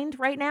rewind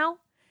right now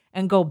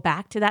and go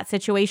back to that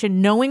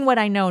situation, knowing what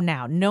I know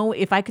now,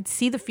 if I could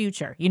see the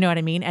future, you know what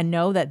I mean? And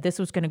know that this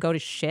was going to go to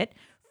shit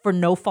for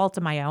no fault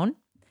of my own,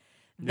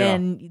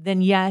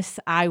 then yes,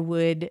 I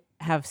would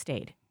have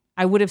stayed.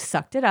 I would have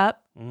sucked it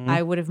up. Mm-hmm.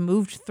 I would have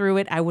moved through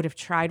it. I would have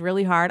tried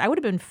really hard. I would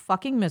have been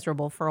fucking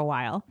miserable for a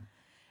while.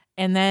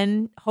 And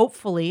then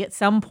hopefully at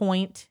some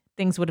point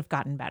things would have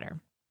gotten better.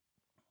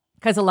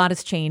 Because a lot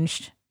has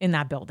changed in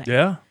that building.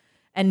 Yeah.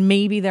 And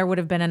maybe there would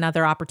have been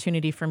another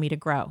opportunity for me to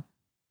grow.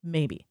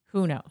 Maybe.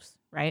 Who knows,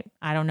 right?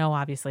 I don't know,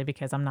 obviously,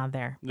 because I'm not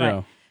there.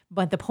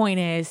 But the point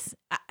is,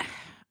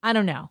 I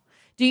don't know.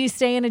 Do you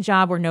stay in a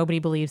job where nobody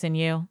believes in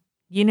you?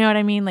 You know what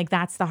I mean? Like,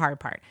 that's the hard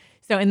part.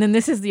 So, and then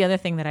this is the other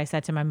thing that I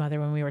said to my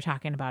mother when we were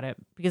talking about it,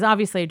 because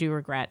obviously I do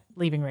regret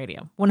leaving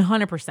radio,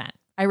 100%.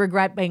 I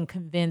regret being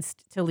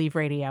convinced to leave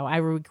radio. I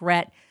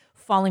regret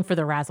falling for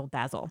the razzle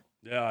dazzle.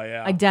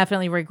 Yeah. I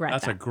definitely regret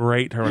that. That's a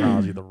great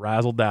terminology, the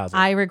razzle dazzle.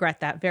 I regret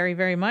that very,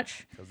 very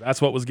much. Because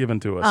that's what was given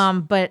to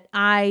us. But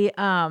my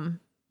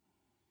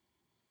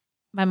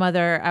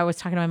mother, I was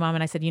talking to my mom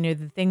and I said,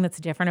 the thing that's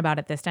different about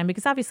it this time,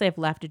 because obviously I've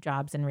left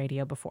jobs in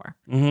radio before.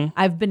 Mm-hmm.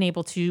 I've been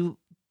able to,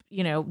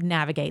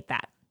 navigate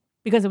that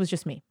because it was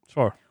just me.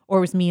 Sure. Or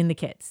it was me and the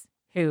kids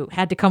who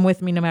had to come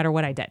with me no matter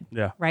what I did.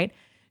 Yeah. Right.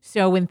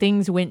 So when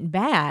things went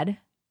bad,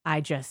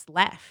 I just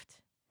left.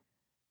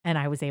 And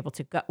I was able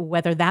to go,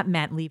 whether that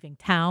meant leaving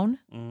town,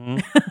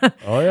 mm-hmm.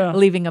 Oh yeah,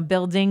 leaving a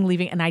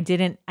building, and I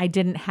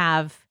didn't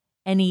have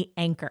any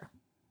anchor.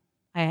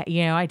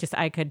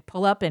 I could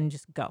pull up and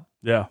just go.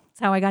 Yeah, that's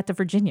how I got to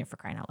Virginia, for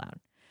crying out loud.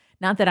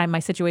 Not that my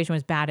situation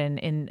was bad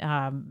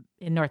in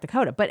North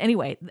Dakota, but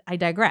anyway, I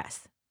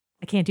digress.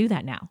 I can't do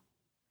that now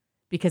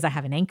because I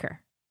have an anchor.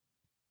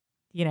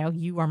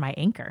 You are my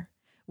anchor.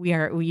 We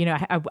are,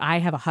 I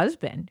have a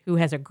husband who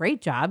has a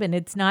great job, and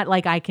it's not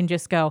like I can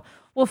just go,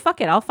 well,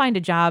 fuck it, I'll find a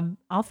job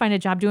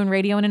doing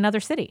radio in another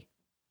city.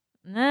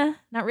 Nah,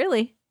 not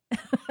really.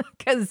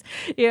 Because,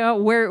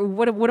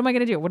 what am I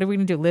going to do? What are we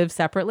going to do? Live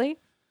separately?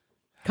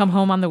 Come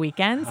home on the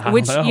weekends?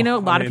 Which, a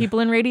lot of people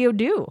in radio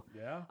do.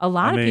 Yeah. A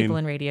lot of people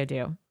in radio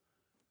do.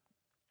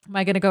 Am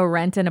I going to go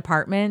rent an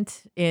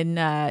apartment in,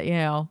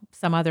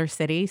 some other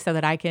city so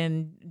that I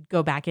can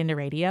go back into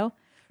radio?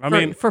 For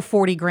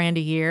 $40,000 a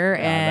year,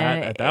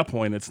 and at that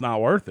point, it's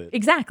not worth it.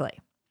 Exactly.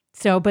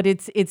 So, but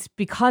it's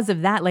because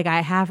of that. Like,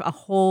 I have a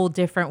whole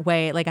different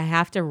way. Like, I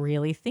have to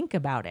really think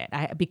about it.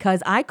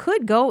 Because I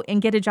could go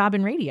and get a job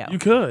in radio. You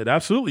could,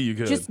 absolutely, you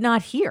could. Just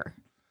not here.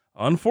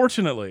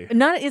 Unfortunately,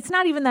 it's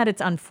not even that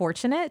it's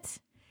unfortunate.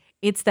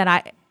 It's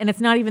that it's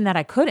not even that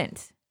I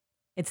couldn't.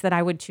 It's that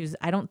I would choose.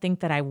 I don't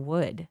think that I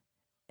would,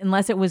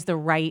 unless it was the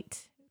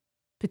right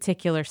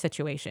particular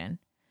situation.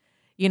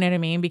 You know what I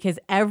mean? Because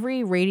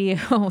every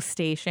radio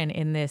station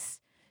in this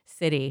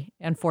city,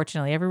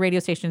 unfortunately, every radio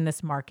station in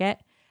this market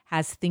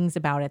has things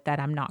about it that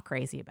I'm not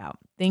crazy about.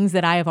 Things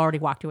that I have already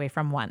walked away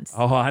from once.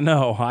 Oh, I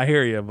know. I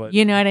hear you. But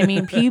you know what I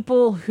mean?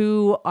 People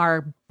who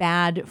are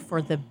bad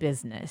for the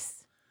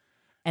business.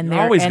 And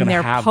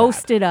they're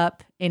posted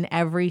up in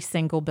every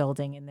single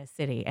building in this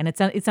city. And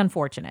it's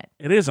unfortunate.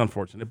 It is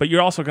unfortunate, but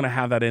you're also going to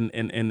have that in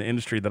the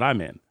industry that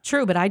I'm in.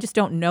 True, but I just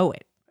don't know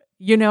it.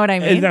 You know what I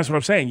mean? And that's what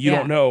I'm saying. You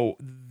don't know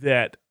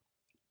that,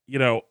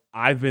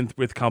 I've been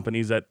with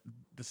companies that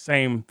the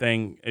same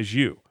thing as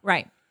you.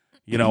 Right.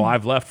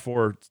 I've left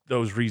for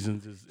those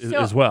reasons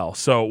as well.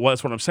 So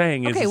that's what I'm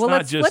saying is it's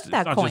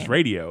not just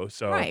radio.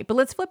 So right, but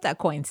let's flip that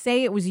coin.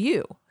 Say it was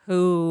you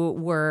who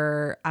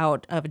were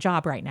out of a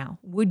job right now.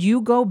 Would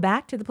you go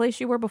back to the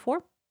place you were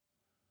before?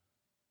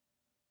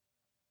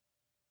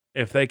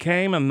 If they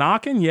came and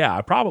knocking, yeah,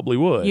 I probably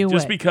would. You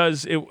just would.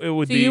 Because it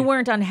would be. So you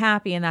weren't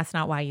unhappy, and that's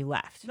not why you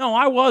left. No,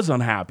 I was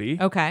unhappy.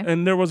 Okay.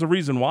 And there was a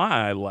reason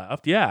why I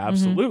left. Yeah,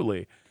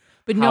 absolutely.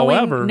 But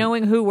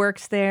knowing who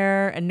works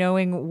there and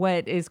knowing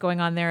what is going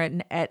on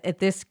there at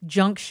this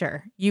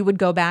juncture, you would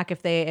go back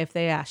if they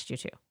asked you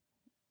to,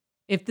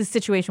 if the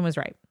situation was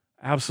right.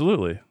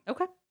 Absolutely.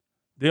 Okay.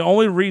 The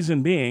only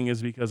reason being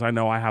is because I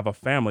know I have a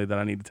family that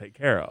I need to take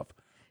care of.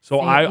 So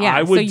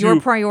I would your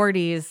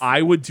priorities.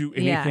 I would do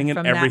anything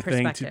and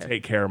everything to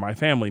take care of my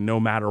family, no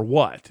matter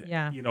what.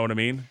 Yeah. You know what I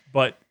mean?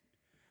 But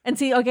and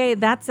see, okay,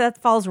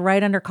 that falls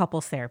right under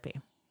couples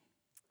therapy.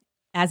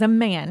 As a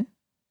man,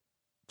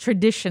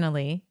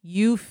 traditionally,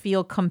 you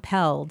feel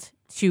compelled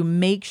to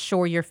make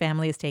sure your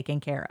family is taken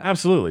care of.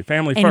 Absolutely,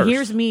 family and first. And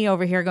here's me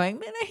over here going,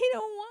 man, I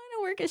don't want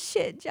to work a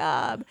shit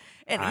job.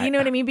 And you know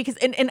what I mean? Because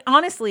and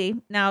honestly,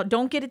 now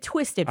don't get it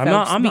twisted, folks.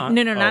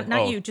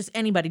 Not you, just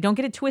anybody. Don't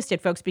get it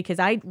twisted, folks, because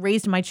I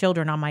raised my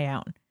children on my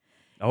own.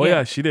 Oh,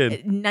 yeah, she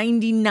did.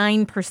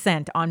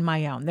 99% on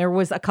my own. There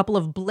was a couple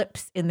of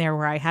blips in there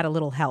where I had a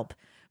little help,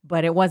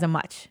 but it wasn't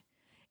much.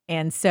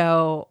 And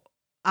so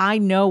I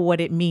know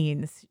what it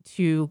means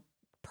to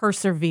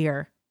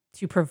persevere,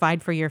 to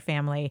provide for your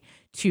family,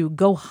 to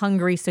go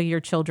hungry so your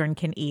children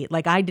can eat.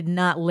 Like, I did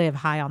not live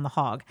high on the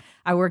hog.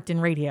 I worked in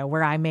radio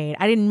where I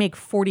didn't make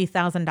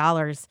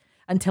 $40,000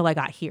 until I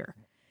got here.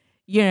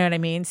 You know what I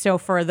mean? So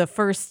for the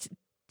first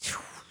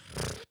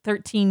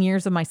 13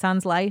 years of my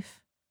son's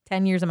life,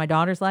 10 years of my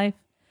daughter's life,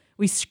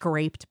 we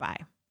scraped by,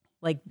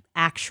 like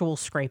actual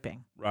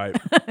scraping. Right.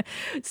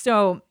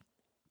 So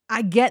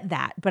I get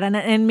that, but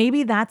and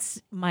maybe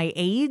that's my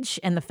age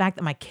and the fact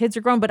that my kids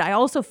are grown, but I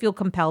also feel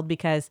compelled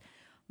because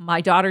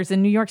my daughter's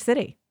in New York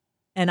City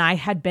and I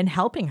had been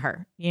helping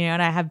her,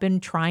 and I have been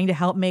trying to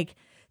help make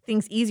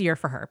things easier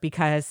for her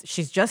because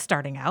she's just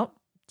starting out.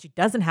 She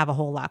doesn't have a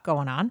whole lot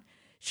going on.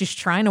 She's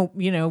trying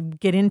to,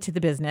 get into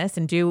the business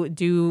and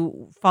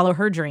do follow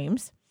her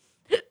dreams.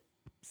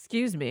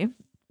 Excuse me,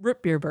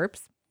 root beer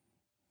burps.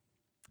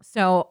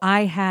 So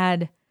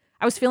I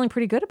was feeling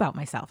pretty good about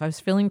myself. I was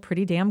feeling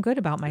pretty damn good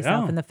about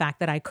myself and the fact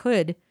that I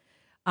could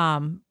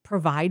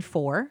provide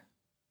for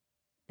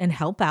and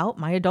help out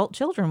my adult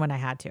children when I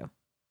had to,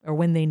 or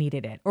when they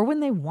needed it, or when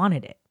they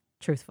wanted it,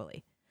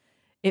 truthfully.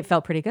 It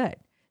felt pretty good.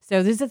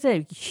 So this is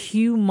a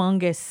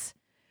humongous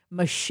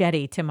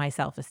machete to my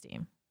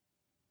self-esteem.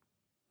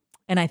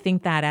 And I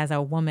think that as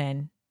a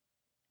woman,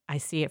 I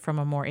see it from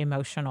a more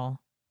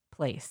emotional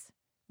place.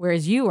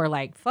 Whereas you are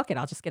like, fuck it,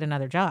 I'll just get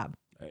another job.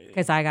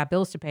 Because I got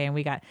bills to pay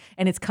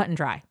and it's cut and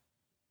dry.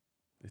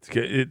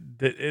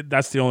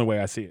 That's the only way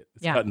I see it.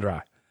 It's cut and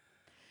dry.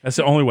 That's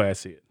the only way I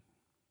see it.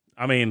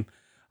 I mean,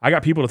 I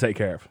got people to take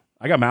care of.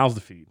 I got mouths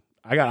to feed.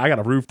 I got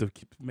a roof to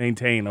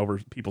maintain over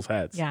people's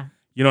heads. Yeah.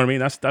 You know what I mean?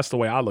 That's the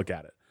way I look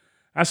at it.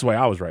 That's the way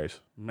I was raised.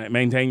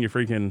 Maintain your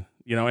freaking,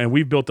 and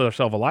we've built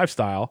ourselves a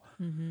lifestyle,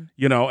 and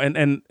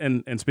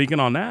speaking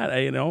on that,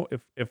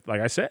 if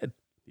like I said,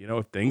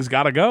 if things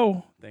gotta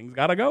go, things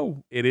gotta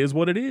go. It is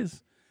what it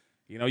is.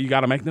 You got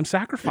to make them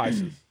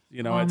sacrifices,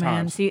 at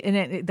times. See,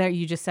 and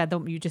you just said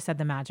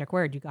the magic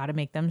word. You got to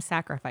make them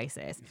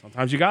sacrifices.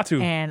 Sometimes you got to.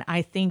 And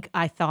I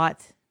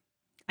thought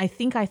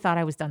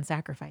I was done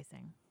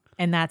sacrificing.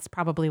 And that's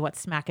probably what's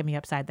smacking me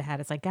upside the head.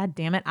 It's like, God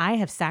damn it, I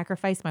have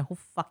sacrificed my whole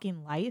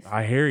fucking life.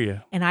 I hear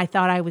you. And I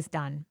thought I was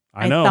done.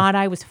 I know. I thought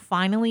I was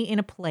finally in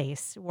a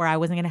place where I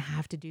wasn't going to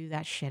have to do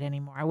that shit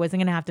anymore. I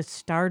wasn't going to have to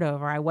start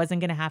over. I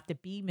wasn't going to have to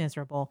be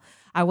miserable.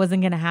 I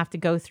wasn't going to have to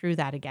go through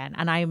that again.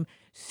 And I'm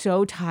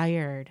so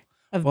tired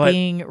of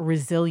being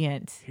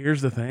resilient.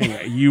 Here's the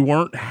thing. You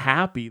weren't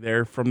happy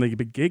there from the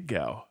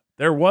get-go.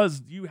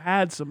 You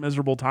had some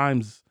miserable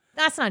times.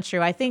 That's not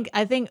true. I think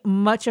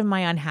much of my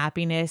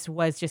unhappiness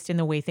was just in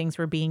the way things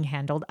were being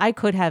handled. I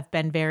could have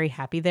been very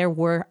happy there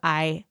were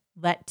I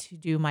let to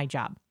do my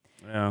job.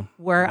 Yeah.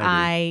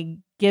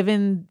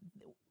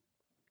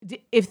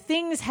 If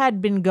things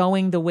had been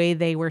going the way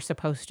they were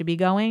supposed to be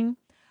going,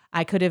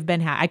 I could have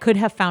I could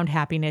have found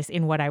happiness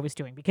in what I was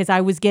doing because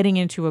I was getting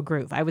into a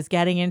groove. I was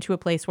getting into a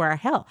place where,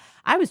 hell,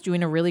 I was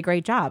doing a really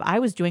great job. I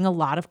was doing a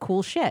lot of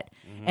cool shit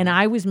and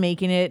I was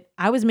making it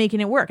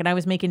work and I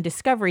was making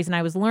discoveries and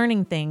I was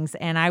learning things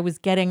and I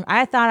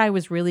thought I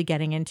was really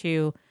getting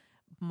into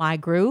my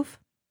groove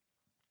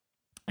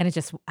and it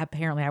just,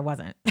 apparently I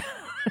wasn't.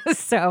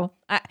 So,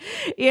 I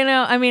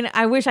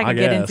wish I could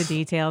get into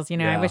details,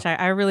 yeah.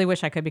 I really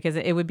wish I could because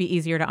it would be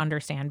easier to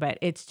understand, but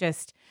it's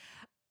just,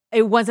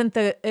 it wasn't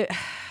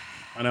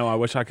I know. I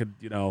wish I could,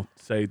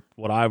 say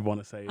what I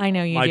want to say. I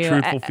know you my do.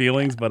 truthful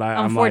feelings, but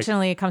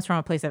unfortunately, it comes from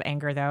a place of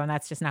anger, though, and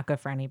that's just not good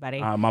for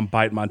anybody. I'm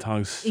biting my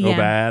tongue so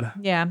bad.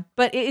 Yeah,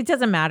 but it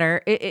doesn't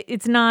matter.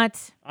 It's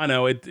not. I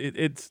know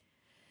it's.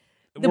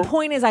 The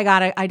point is, I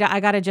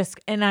gotta just,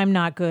 and I'm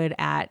not good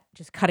at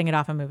just cutting it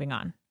off and moving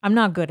on. I'm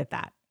not good at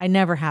that. I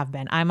never have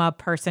been. I'm a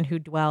person who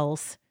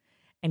dwells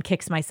and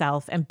kicks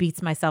myself and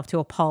beats myself to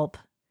a pulp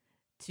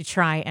to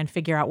try and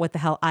figure out what the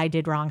hell I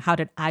did wrong. How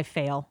did I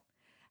fail?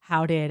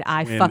 How did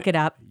I fuck it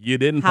up? You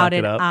didn't fuck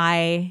it up. How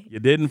did You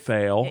didn't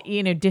fail.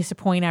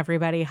 Disappoint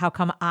everybody? How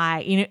come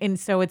and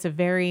so it's a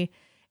very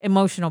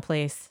emotional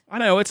place. I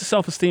know it's a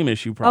self-esteem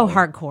issue. Probably. Oh,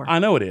 hardcore. I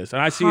know it is,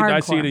 and I see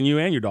it in you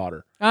and your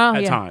daughter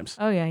at times.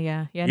 Oh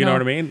yeah. You know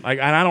what I mean? Like,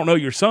 and I don't know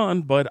your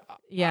son, but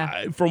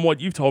from what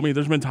you've told me,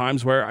 there's been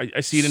times where I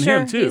see it in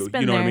him too.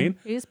 You know what I mean?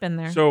 He's been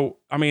there. So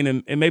I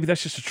mean, and maybe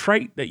that's just a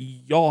trait that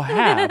y'all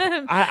have.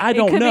 I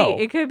don't know.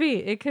 It could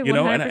be. It could.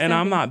 And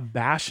I'm not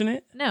bashing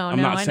it.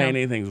 I'm not saying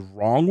anything's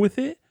wrong with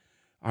it.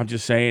 I'm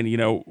just saying,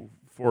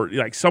 for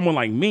like someone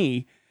like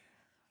me,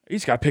 you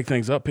just got to pick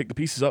things up, pick the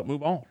pieces up,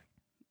 move on.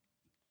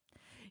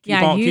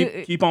 Keep on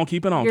keeping on.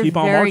 Keep on You're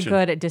very marching.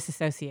 good at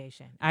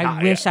disassociation.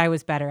 I wish I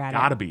was better at it.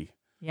 Gotta be.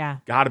 Yeah.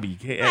 Gotta be.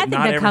 I think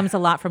that comes a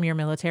lot from your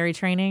military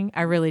training.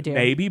 I really do.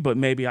 Maybe, but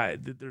maybe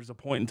there's a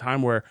point in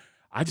time where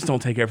I just don't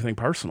take everything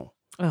personal.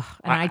 Ugh,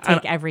 and I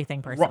take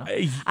everything personal.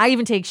 I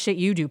even take shit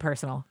you do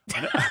personal.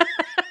 If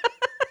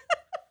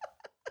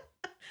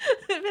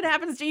it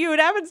happens to you, it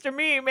happens to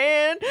me,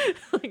 man.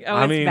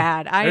 It's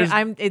bad.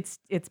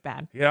 It's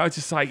bad. Yeah, it's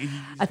just like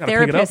a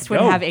therapist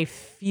would have a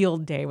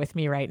field day with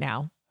me right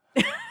now.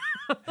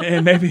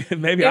 And maybe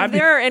if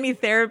there are any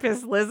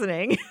therapists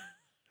listening.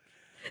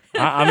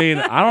 I mean,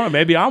 I don't know.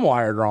 Maybe I'm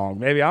wired wrong.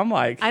 Maybe I'm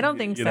like, I don't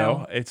think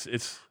so.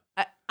 It's.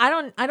 I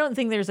don't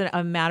think there's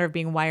a matter of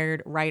being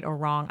wired right or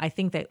wrong. I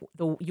think that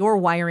your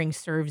wiring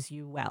serves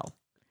you well.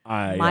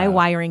 My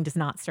wiring does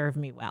not serve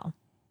me well.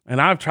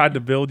 And I've tried to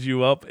build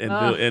you up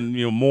and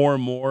more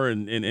and more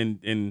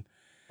and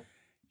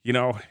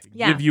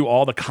give you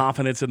all the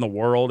confidence in the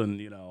world and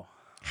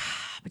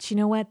But you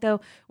know what,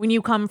 though? When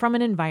you come from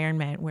an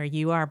environment where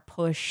you are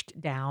pushed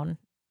down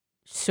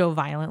so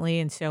violently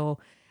and so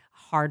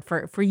hard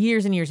for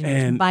years and years and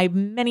years by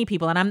many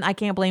people, and I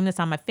can't blame this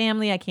on my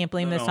family. I can't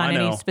blame this on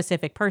any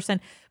specific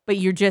person, but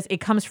it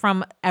comes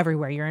from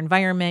everywhere. Your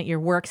environment, your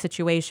work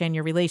situation,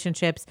 your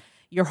relationships,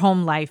 your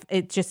home life.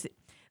 It's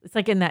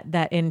like in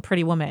that in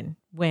Pretty Woman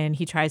when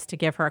he tries to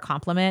give her a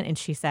compliment and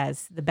she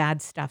says, the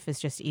bad stuff is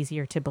just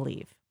easier to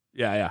believe.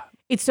 Yeah.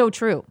 It's so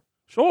true.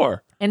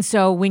 Sure. And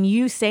so when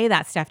you say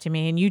that stuff to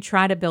me and you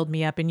try to build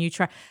me up and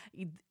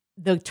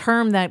the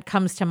term that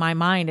comes to my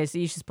mind is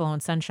you're just blowing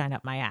sunshine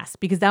up my ass,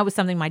 because that was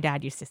something my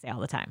dad used to say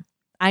all the time.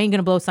 I ain't going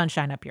to blow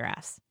sunshine up your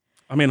ass.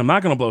 I mean, I'm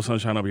not going to blow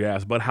sunshine up your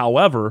ass, but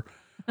however,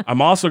 I'm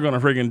also going to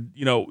friggin',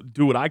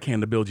 do what I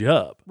can to build you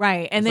up.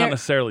 Right. And it's not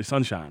necessarily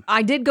sunshine.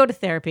 I did go to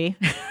therapy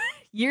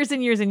years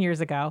and years and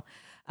years ago.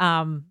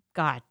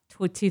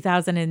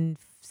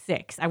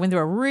 2006. I went through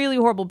a really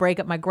horrible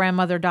breakup. My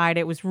grandmother died.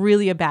 It was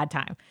really a bad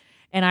time.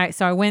 And I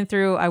went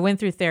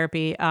through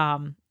therapy.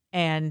 And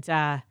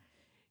the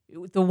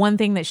one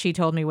thing that she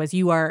told me was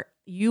you are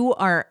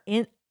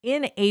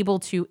unable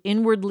to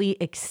inwardly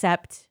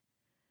accept,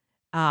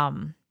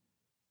 what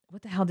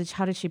the hell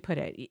how did she put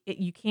it?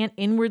 You can't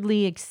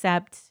inwardly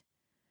accept,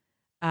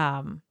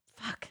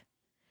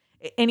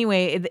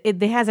 Anyway, it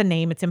has a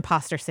name. It's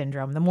imposter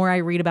syndrome. The more I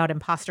read about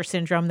imposter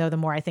syndrome, though, the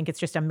more I think it's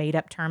just a made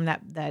up term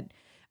that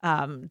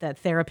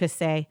therapists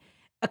say.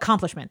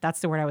 Accomplishment. That's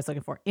the word I was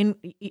looking for.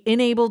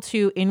 Unable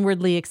to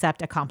inwardly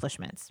accept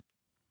accomplishments.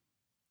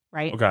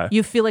 Right? Okay.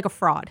 You feel like a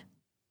fraud.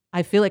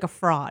 I feel like a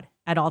fraud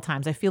at all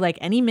times. I feel like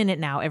any minute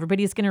now,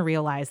 everybody's going to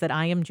realize that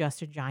I am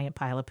just a giant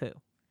pile of poo.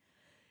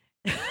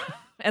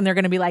 And they're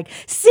going to be like,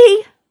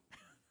 see?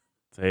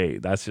 Hey,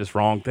 that's just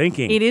wrong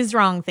thinking. It is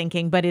wrong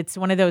thinking, but it's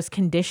one of those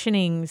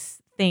conditionings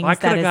things. I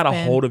could have got a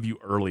hold of you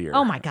earlier.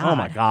 Oh my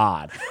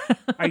God.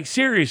 Like,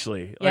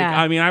 seriously. Like,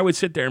 Yeah. I mean, I would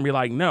sit there and be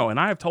like, no. And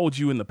I have told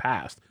you in the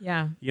past,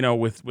 Yeah.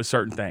 With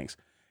certain things,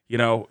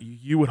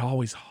 you would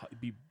always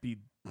be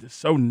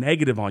so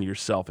negative on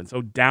yourself and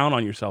so down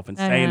on yourself and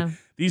saying,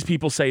 these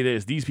people say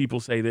this, these people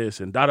say this,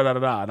 and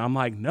da-da-da-da-da. And I'm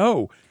like,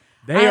 no,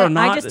 they are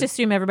not. I just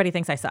assume everybody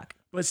thinks I suck.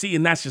 But see,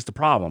 and that's just the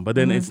problem. But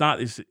then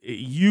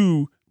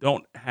you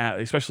don't have,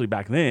 especially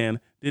back then,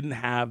 didn't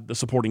have the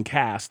supporting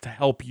cast to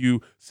help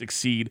you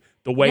succeed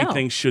the way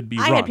things should be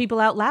run. I had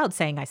people out loud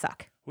saying I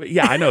suck. Well,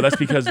 yeah, I know. That's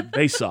because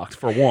they sucked,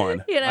 for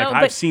one.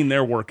 I've seen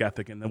their work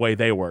ethic and the way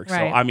they work.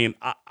 Right. So, I mean,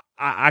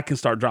 I can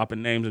start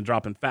dropping names and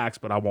dropping facts,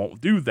 but I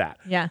won't do that.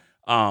 Yeah.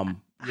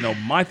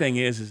 My thing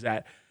is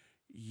that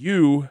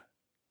you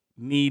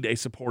need a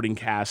supporting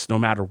cast no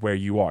matter where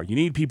you are. You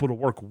need people to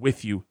work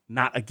with you,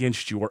 not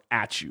against you or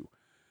at you.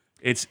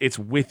 It's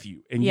with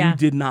you. And you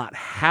did not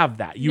have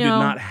that. You did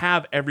not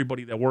have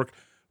everybody that worked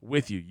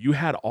with you. You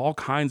had all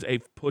kinds of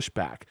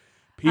pushback.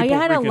 I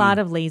had a lot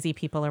of lazy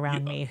people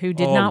around me who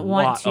did not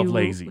want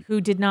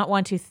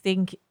to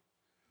think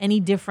any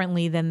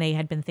differently than they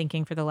had been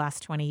thinking for the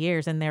last 20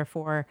 years. And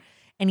therefore,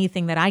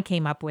 anything that I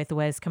came up with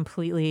was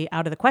completely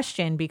out of the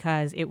question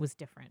because it was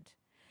different.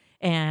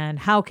 And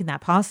how can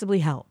that possibly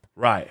help?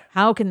 Right.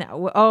 How can that?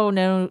 Oh,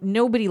 no,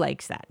 nobody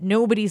likes that.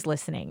 Nobody's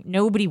listening.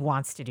 Nobody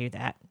wants to do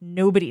that.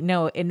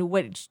 And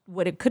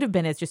what it could have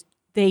been is just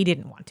they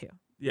didn't want to.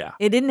 Yeah.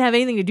 It didn't have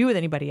anything to do with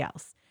anybody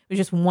else. It was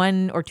just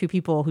one or two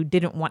people who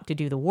didn't want to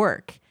do the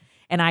work.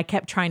 And I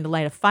kept trying to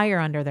light a fire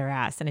under their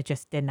ass, and it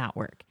just did not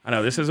work. I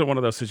know. This isn't one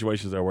of those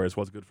situations there where it's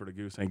what's good for the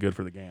goose ain't good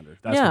for the gander.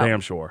 That's for damn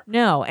sure.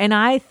 No. And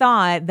I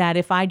thought that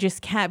if I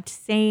just kept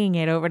saying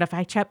it over, if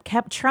I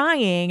kept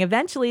trying,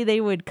 eventually they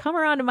would come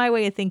around to my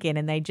way of thinking,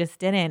 and they just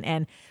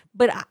didn't.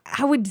 But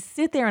I would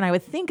sit there and I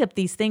would think of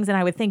these things, and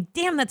I would think,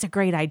 damn, that's a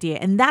great idea.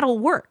 And that'll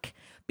work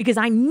because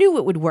I knew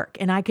it would work.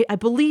 And I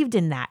believed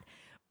in that.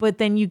 But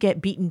then you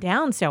get beaten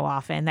down so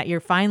often that you're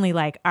finally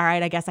like, all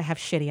right, I guess I have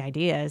shitty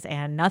ideas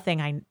and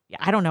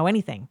I don't know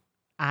anything.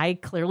 I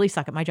clearly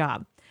suck at my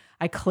job.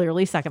 I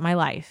clearly suck at my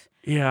life.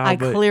 Yeah, I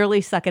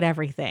clearly suck at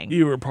everything.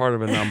 You were part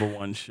of a number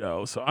one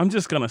show. So I'm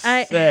just going to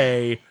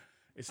say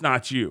it's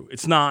not you.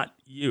 It's not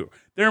you.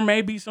 There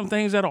may be some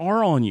things that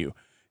are on you,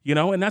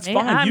 and that's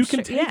fine. You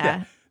can take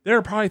that. There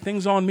are probably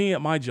things on me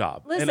at my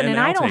job. Listen, and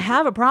I don't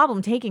have a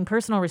problem taking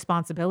personal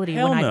responsibility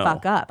when I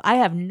fuck up. I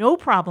have no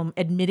problem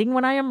admitting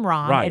when I am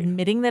wrong,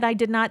 admitting that I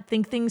did not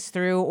think things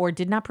through or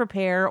did not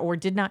prepare or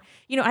did not,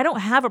 I don't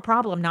have a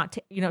problem not,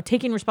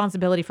 taking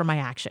responsibility for my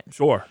actions.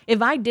 Sure.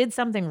 If I did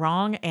something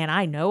wrong and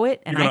I know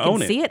it and I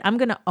can see it, I'm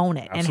going to own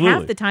it. Absolutely. And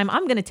half the time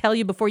I'm going to tell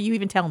you before you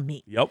even tell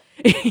me. Yep.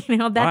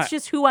 That's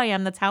just who I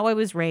am. That's how I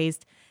was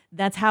raised.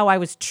 That's how I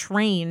was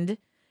trained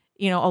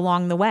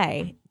along the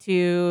way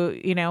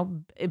to,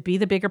 be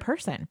the bigger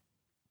person.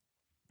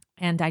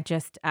 And I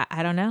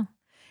don't know.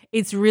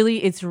 It's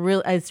really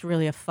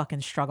a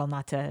fucking struggle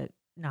not to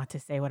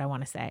say what I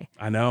want to say.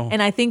 I know.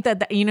 And I think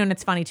that, and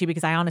it's funny too,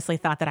 because I honestly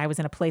thought that I was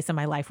in a place in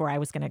my life where I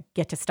was going to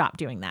get to stop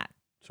doing that.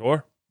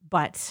 Sure.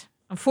 But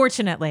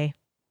unfortunately,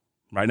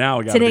 right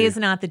now, today is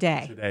not the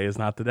day. Today is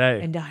not the day.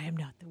 And I am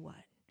not the one.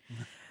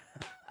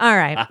 All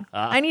right.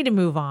 I need to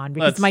move on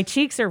because my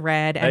cheeks are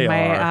red and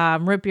my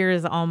root beer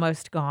is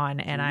almost gone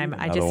and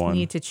I just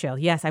need to chill.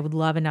 Yes, I would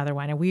love another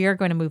one. And we are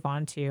going to move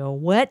on to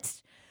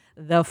What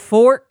the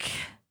Fork,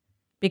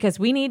 because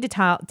we need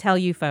to tell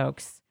you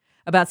folks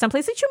about some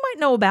place that you might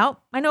know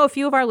about. I know a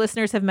few of our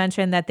listeners have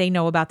mentioned that they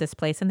know about this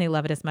place and they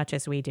love it as much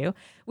as we do.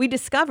 We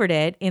discovered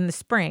it in the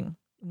spring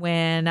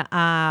when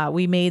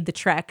we made the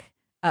trek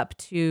up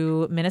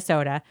to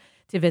Minnesota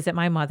to visit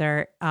my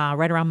mother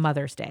right around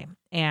Mother's Day.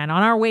 And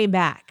on our way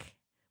back,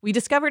 we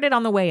discovered it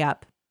on the way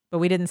up, but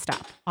we didn't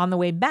stop. On the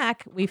way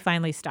back, we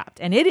finally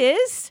stopped. And it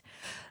is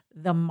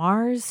the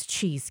Mars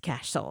Cheese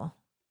Castle.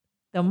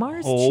 The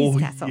Mars Cheese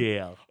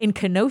Castle in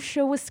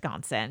Kenosha,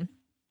 Wisconsin.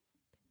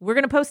 We're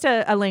going to post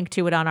a link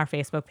to it on our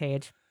Facebook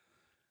page.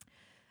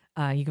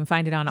 You can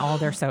find it on all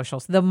their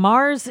socials. The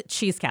Mars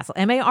Cheese Castle,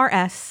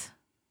 M-A-R-S,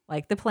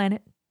 like the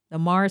planet, the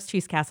Mars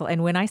Cheese Castle.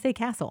 And when I say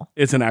castle,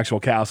 it's an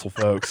actual castle,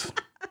 folks.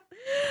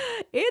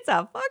 It's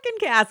a fucking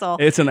castle.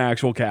 It's an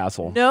actual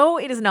castle. No,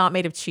 it is not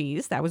made of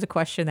cheese. That was a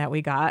question that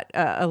we got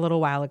a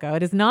little while ago.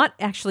 It is not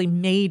actually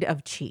made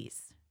of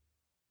cheese.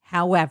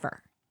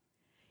 However,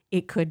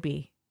 it could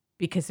be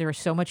because there is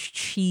so much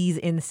cheese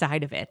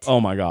inside of it. Oh,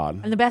 my God.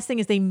 And the best thing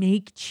is they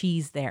make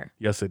cheese there.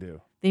 Yes, they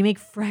do. They make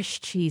fresh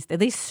cheese.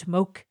 They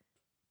smoke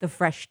the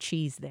fresh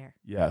cheese there.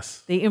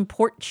 Yes. They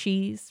import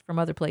cheese from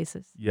other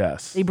places.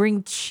 Yes. They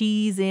bring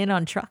cheese in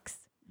on trucks.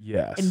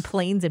 Yes. And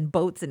planes and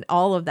boats and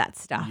all of that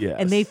stuff. Yes.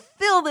 And they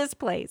fill this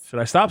place. Should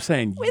I stop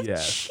saying with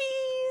yes?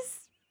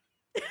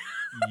 Cheese.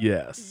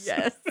 Yes.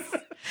 Yes.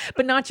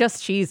 But not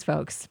just cheese,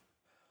 folks.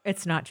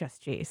 It's not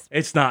just cheese.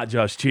 It's not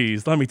just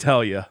cheese. Let me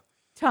tell you.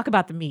 Talk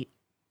about the meat.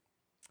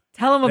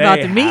 Tell them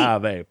about the meat. They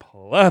have a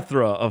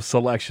plethora of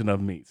selection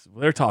of meats.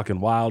 They're talking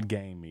wild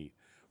game meat.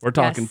 We're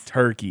talking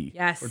turkey.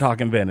 Yes. We're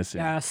talking venison.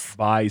 Yes.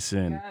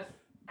 Bison. Yes.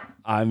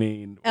 I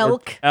mean,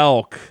 elk.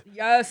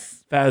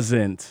 Yes.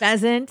 Pheasant.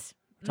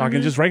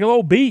 Talking just regular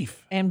old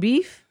beef. And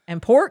beef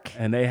and pork.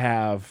 And they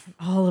have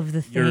all of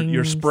the things.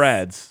 Your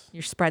spreads.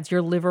 Your spreads,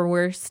 your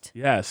liverwurst.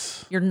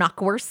 Yes. Your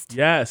knockwurst.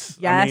 Yes.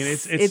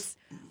 Yes. I mean,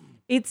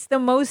 it's the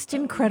most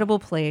incredible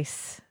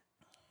place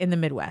in the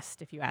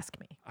Midwest, if you ask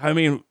me. I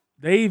mean,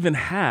 they even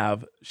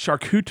have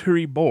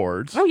charcuterie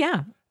boards. Oh,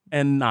 yeah.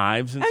 And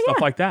knives and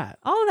stuff like that.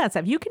 All of that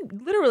stuff. You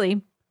can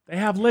literally. They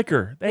have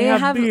liquor. They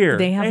have beer.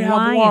 They have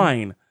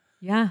wine.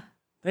 Yeah.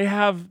 They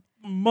have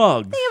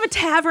mugs. They have a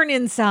tavern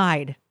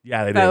inside.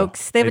 Yeah, they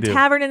folks. do. They have a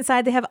tavern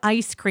inside. They have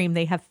ice cream.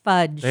 They have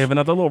fudge. They have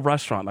another little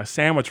restaurant, a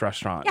sandwich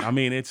restaurant. Yeah. I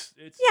mean, it's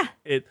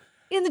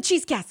in the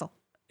Cheese Castle.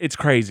 It's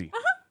crazy.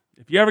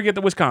 If you ever get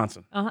to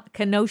Wisconsin.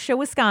 Kenosha,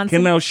 Wisconsin.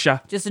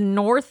 Kenosha. Just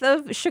north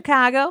of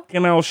Chicago.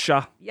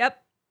 Kenosha. Yep.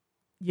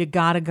 You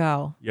gotta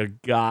go.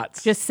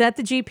 Just set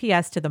the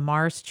GPS to the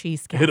Mars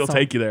Cheese Castle. It'll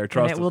take you there,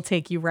 trust us. It will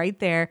take you right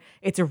there.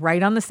 It's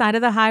right on the side of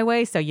the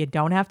highway, so you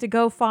don't have to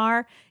go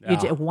far. Yeah.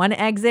 You one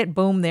exit,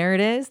 boom, there it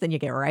is. Then you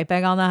get right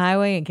back on the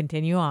highway and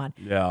continue on.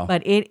 Yeah.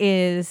 But it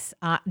is,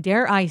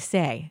 dare I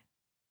say,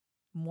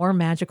 more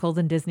magical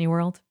than Disney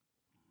World?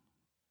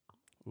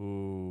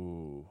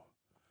 Ooh.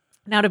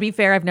 Now, to be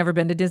fair, I've never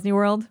been to Disney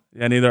World.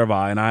 Yeah, neither have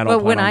I, and I don't.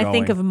 But when I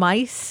think of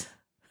mice,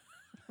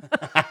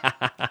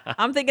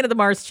 I'm thinking of the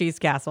Mars Cheese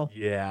Castle.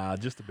 Yeah,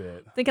 just a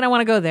bit. Thinking I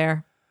want to go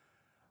there.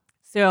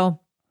 So,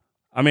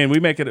 I mean,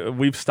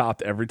 we've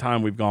stopped every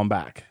time we've gone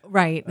back.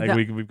 Right. Like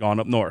we've gone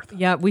up north.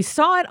 Yeah, we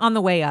saw it on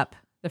the way up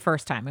the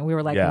first time, and we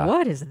were like,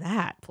 what is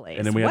that place?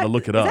 And then we had to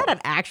look it up. Is that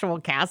an actual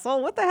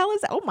castle? What the hell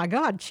is that? Oh my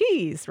God,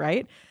 cheese,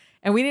 right?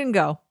 And we didn't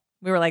go.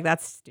 We were like,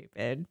 that's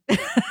stupid.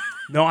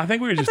 No, I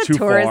think we were just too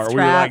far. Trap. We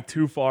were like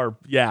too far.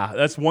 Yeah,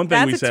 that's one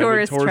thing we said. That's a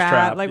tourist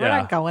trap. Like, yeah. we're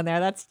not going there.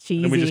 That's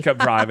cheesy. And we just kept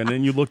driving. And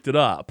then you looked it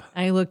up.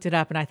 I looked it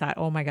up and I thought,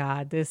 oh my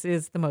God, this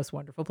is the most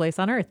wonderful place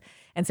on earth.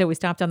 And so we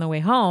stopped on the way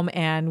home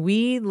and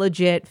we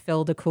legit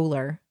filled a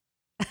cooler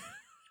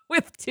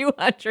with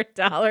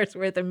 $200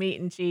 worth of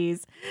meat and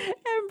cheese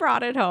and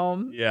brought it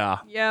home. Yeah.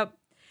 Yep.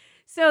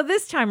 So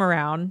this time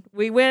around,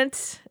 we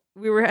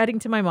were heading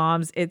to my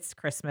mom's. It's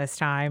Christmas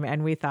time.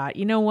 And we thought,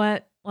 you know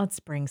what? Let's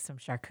bring some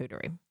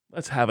charcuterie.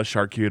 Let's have a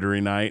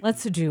charcuterie night.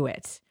 Let's do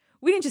it.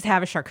 We didn't just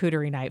have a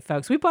charcuterie night,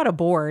 folks. We bought a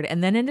board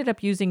and then ended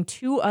up using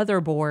 2 other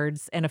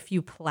boards and a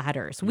few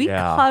platters. We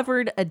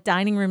covered a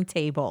dining room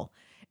table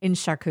in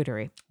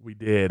charcuterie. We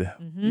did.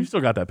 Mm-hmm. You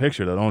still got that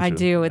picture, though, don't you? I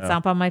do. It's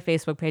up on my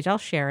Facebook page. I'll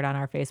share it on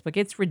our Facebook.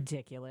 It's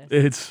ridiculous.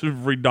 It's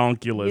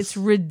redonkulous. It's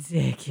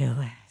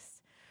ridiculous.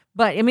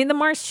 But, I mean, the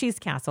Mars Cheese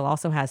Castle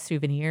also has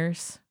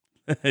souvenirs.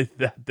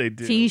 That they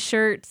do.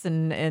 T-shirts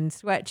and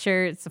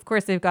sweatshirts. Of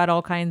course, they've got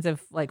all kinds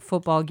of like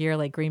football gear,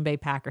 like Green Bay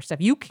Packer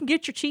stuff. You can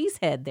get your cheese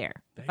head there,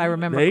 if I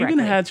remember correctly. They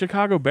even had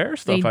Chicago Bear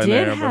stuff in there. They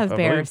did have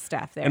Bear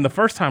stuff there. And the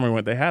first time we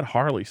went, they had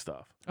Harley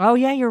stuff. Oh,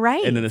 yeah, you're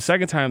right. And then the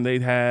second time, they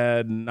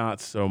had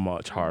not so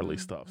much Harley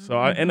stuff. So,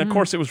 and of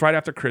course, it was right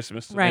after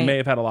Christmas. So They may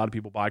have had a lot of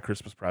people buy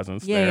Christmas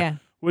presents there. Yeah.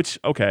 Which,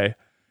 okay.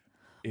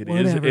 It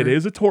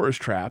is a tourist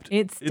trap.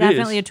 It's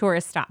definitely a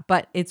tourist stop,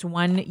 but it's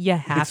one you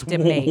have to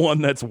make. It's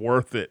one that's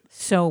worth it.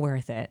 So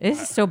worth it.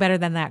 This is so better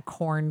than that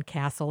corn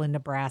castle in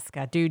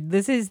Nebraska. Dude,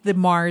 this is the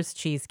Mars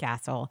Cheese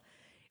Castle.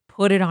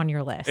 Put it on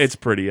your list. It's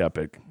pretty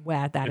epic.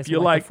 Wow, that if is you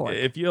like.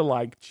 If you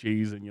like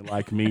cheese and you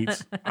like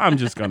meats, I'm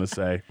just going to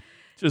say,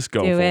 just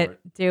go for it.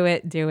 Do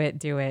it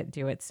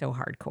so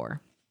hardcore.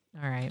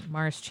 All right,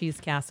 Mars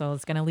Cheese Castle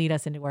is going to lead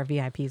us into our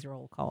VIP's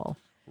roll call.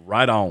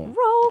 Right on.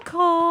 Roll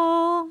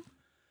call.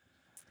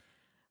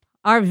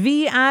 Our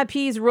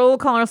VIP's roll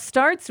call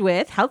starts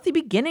with Healthy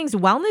Beginnings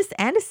Wellness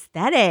and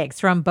Aesthetics.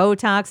 From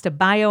Botox to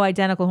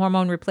bioidentical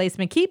hormone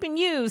replacement, keeping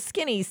you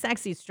skinny,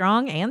 sexy,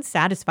 strong, and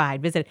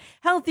satisfied. Visit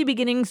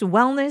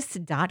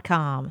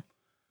healthybeginningswellness.com.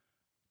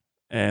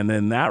 And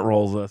then that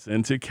rolls us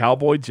into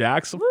Cowboy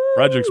Jack's of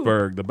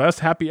Fredericksburg, the best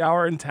happy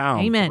hour in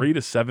town. Amen. 3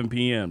 to 7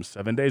 p.m.,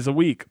 7 days a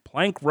week.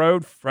 Plank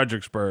Road,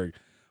 Fredericksburg.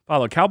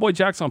 Follow Cowboy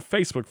Jacks on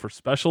Facebook for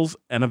specials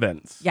and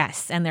events.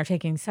 Yes, and they're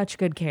taking such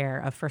good care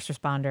of first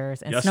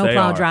responders and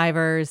snowplow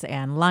drivers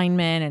and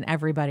linemen and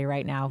everybody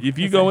right now. If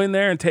you go in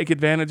there and take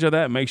advantage of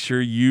that, make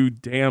sure you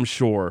damn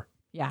sure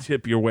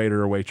tip your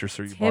waiter or waitress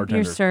or your bartender. Tip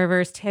your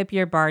servers, tip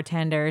your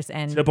bartenders,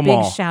 and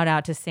big shout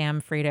out to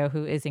Sam Frito,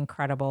 who is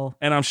incredible.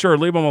 And I'm sure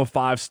leave them a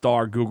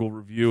 5-star Google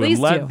review and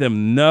let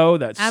them know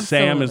that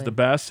Sam is the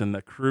best and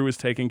the crew is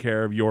taking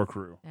care of your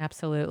crew.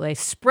 Absolutely.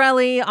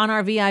 Sprelly on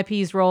our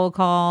VIP's roll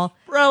call.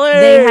 Sprelly!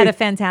 They had a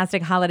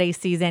fantastic holiday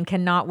season.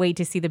 Cannot wait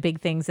to see the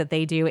big things that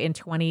they do in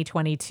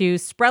 2022.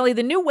 Sprelly,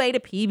 the new way to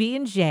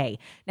PB&J.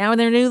 Now in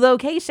their new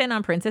location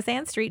on Princess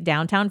Anne Street,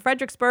 downtown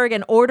Fredericksburg,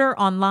 and order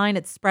online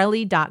at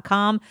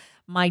Sprelly.com.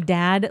 My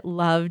dad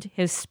loved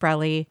his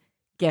Sprelly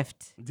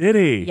gift. Did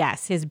he?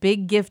 Yes, his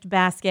big gift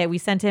basket. We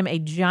sent him a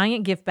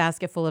giant gift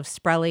basket full of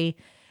Sprelly.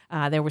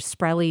 There was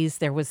Sprellies.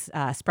 There was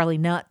Sprelly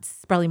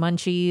nuts, Sprelly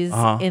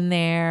munchies in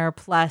there.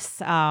 Plus,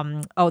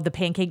 the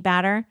pancake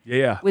batter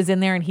was in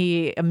there. And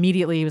he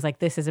immediately was like,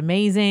 this is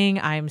amazing.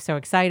 I'm so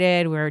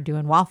excited. We're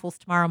doing waffles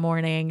tomorrow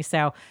morning.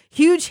 So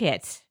huge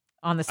hit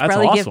on the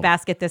Sprelly gift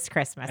basket this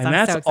Christmas. And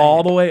that's so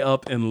all the way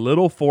up in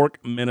Little Fork,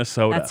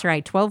 Minnesota. That's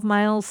right. 12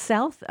 miles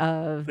south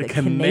of the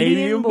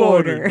Canadian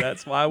border.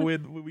 That's why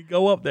when we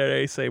go up there,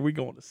 they say we're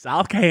going to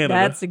South Canada.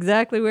 That's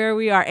exactly where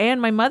we are. And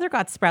my mother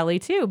got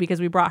Sprelly too, because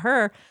we brought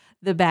her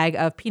the bag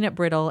of peanut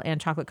brittle and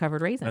chocolate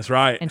covered raisins. That's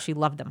right. And she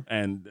loved them.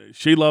 And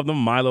she loved them.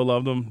 Milo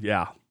loved them.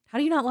 Yeah. How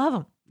do you not love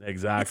them?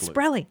 Exactly. It's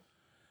Sprelly.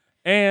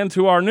 And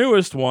to our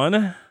newest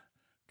one,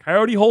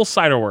 Coyote Hole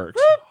Cider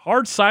Works.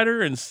 Hard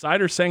cider and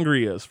cider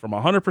sangrias from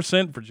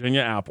 100%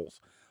 Virginia apples.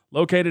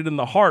 Located in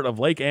the heart of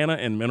Lake Anna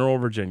in Mineral,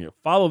 Virginia.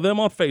 Follow them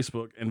on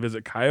Facebook and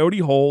visit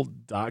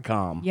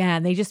coyotehole.com. Yeah,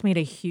 and they just made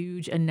a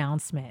huge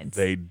announcement.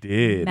 They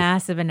did.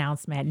 Massive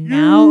announcement.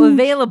 Now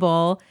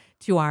available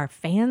to our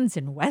fans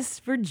in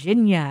West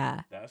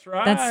Virginia. That's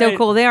right. That's so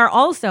cool. They are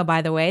also,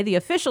 by the way, the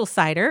official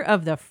cider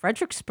of the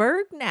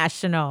Fredericksburg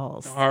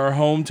Nationals. Our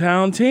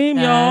hometown team,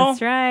 y'all.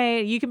 That's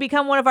right. You can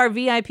become one of our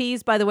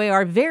VIPs, by the way,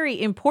 our very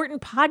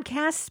important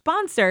podcast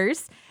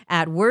sponsors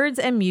at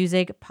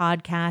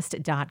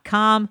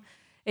wordsandmusicpodcast.com.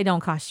 It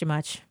don't cost you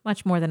much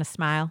more than a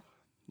smile.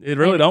 It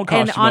really don't cost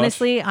you much. And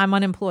honestly, I'm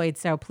unemployed,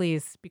 so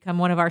please become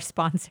one of our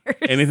sponsors.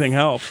 Anything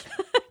helps.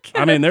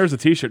 I mean, there's a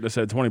T-shirt that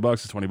said $20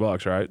 is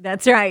 $20, right?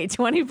 That's right.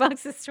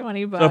 $20 is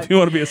 $20. So if you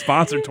want to be a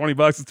sponsor,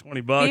 $20 is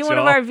 $20. Be one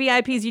of our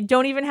VIPs. You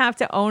don't even have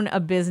to own a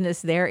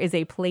business. There is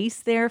a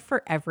place there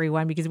for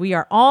everyone because we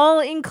are all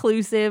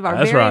inclusive.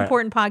 Our very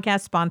important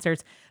podcast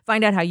sponsors.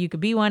 Find out how you could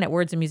be one at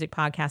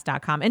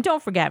wordsandmusicpodcast.com. And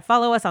don't forget,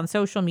 follow us on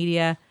social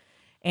media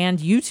and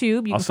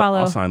YouTube. You can follow.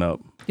 I'll sign up.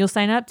 You'll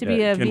sign up to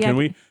be a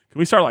VIP. Can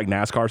we start like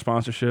NASCAR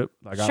sponsorship?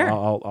 Like sure.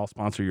 I'll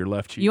sponsor your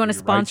left cheek. You want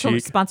to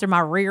sponsor my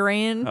rear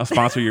end? I'll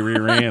sponsor your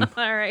rear end.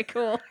 All right,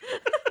 cool.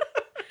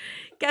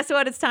 Guess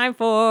what? It's time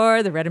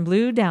for the Red and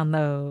Blue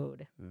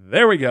download.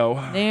 There we go.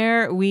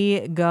 There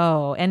we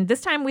go. And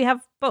this time we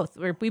have both.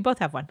 We both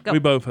have one. Go. We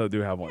both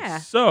do have one. Yeah.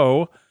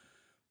 So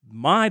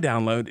my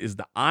download is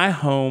the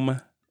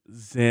iHome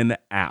Zen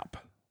app.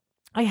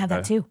 I have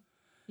that too.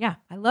 Yeah,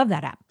 I love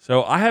that app.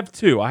 So I have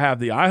two. I have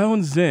the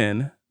iHome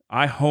Zen,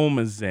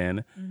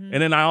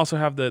 and then I also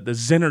have the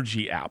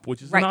Zenergy app,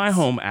 which is an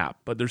iHome app,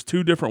 but there's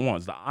two different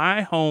ones. The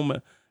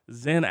iHome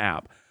Zen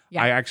app,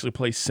 I actually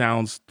play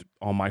sounds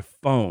on my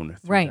phone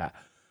through that.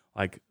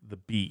 Like the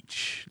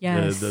beach,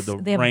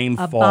 the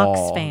rainfall, a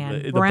box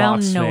fan, the brown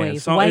box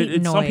noise, fan. white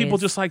noise. Some people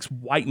just like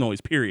white noise,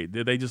 period.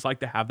 They just like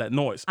to have that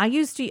noise. I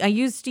used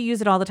to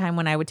use it all the time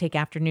when I would take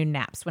afternoon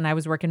naps. When I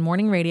was working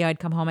morning radio, I'd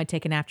come home, I'd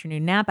take an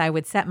afternoon nap. I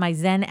would set my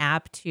Zen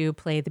app to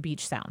play the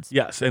beach sounds.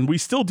 Yes, and we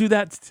still do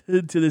that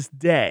to this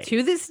day.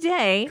 To this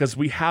day. Because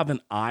we have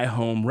an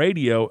iHome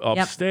radio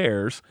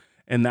upstairs,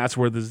 and that's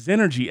where the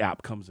Zenergy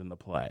app comes into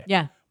play.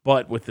 Yeah.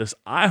 But with this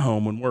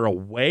iHome, when we're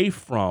away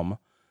from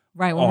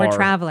when we're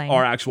traveling,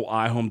 our actual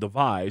iHome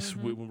device,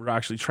 when we're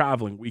actually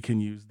traveling, we can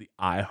use the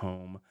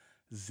iHome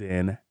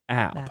Zen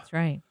app. That's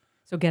right.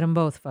 So get them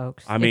both,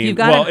 folks. I mean, if you've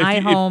got an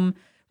iHome,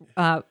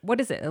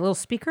 what is it? A little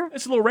speaker?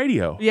 It's a little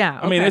radio. Yeah.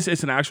 Okay. I mean,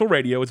 it's an actual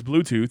radio. It's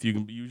Bluetooth. You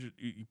can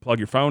you plug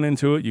your phone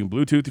into it. You can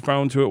Bluetooth your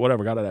phone to it.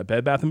 Whatever. Got it at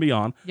Bed Bath &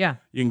 Beyond. Yeah.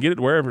 You can get it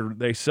wherever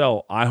they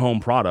sell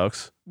iHome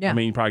products. Yeah. I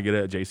mean, you probably get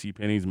it at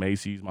JCPenney's,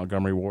 Macy's,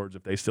 Montgomery Wards.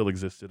 If they still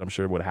existed, I'm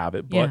sure it would have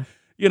it. But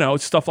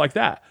it's stuff like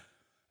that.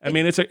 I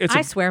mean,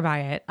 I swear by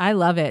it. I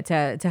love it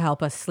to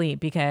help us sleep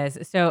because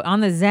so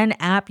on the Zen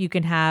app, you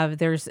can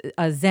there's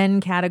a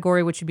Zen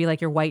category, which would be like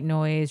your white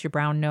noise, your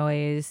brown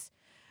noise,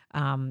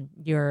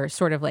 your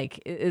sort of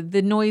like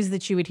the noise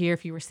that you would hear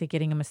if you were, say,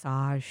 getting a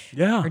massage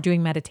or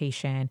doing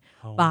meditation,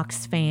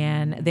 box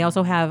fan. They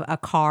also have a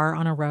car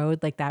on a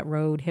road, like that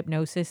road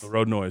hypnosis. The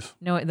road noise.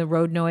 No, the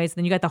road noise.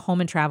 Then you got the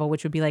home and travel,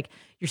 which would be like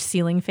your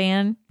ceiling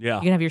fan. Yeah.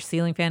 You can have your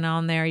ceiling fan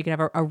on there. You can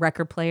have a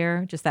record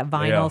player, just that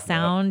vinyl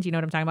sound. You know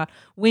what I'm talking about?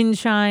 Wind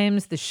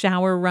chimes, the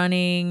shower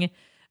running,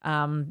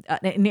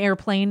 an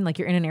airplane, like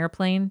you're in an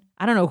airplane.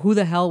 I don't know who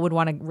the hell would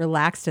want to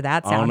relax to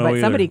that sound, but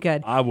somebody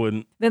could. I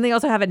wouldn't. Then they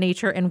also have a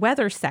nature and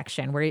weather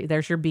section where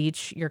there's your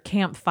beach, your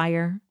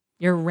campfire,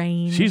 your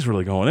rain. She's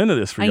really going into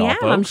this for y'all,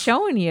 folks. I'm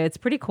showing you. It's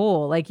pretty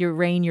cool. Like your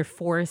rain, your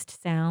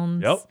forest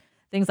sounds,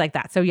 things like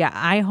that. So yeah,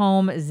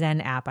 iHome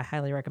Zen app. I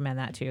highly recommend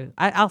that too.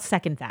 I'll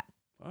second that.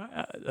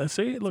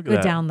 See, look at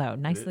that. Good download.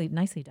 Nicely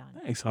done.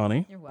 Thanks,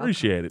 honey. You're welcome.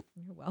 Appreciate it.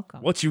 You're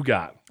welcome. What you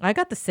got? I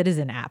got the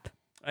Citizen app.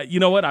 You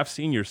know what? I've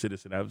seen your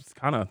Citizen app. It's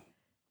kind of cool.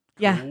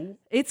 Yeah,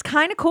 it's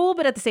kind of cool,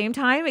 but at the same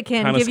time, it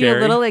can kinda give scary. you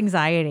a little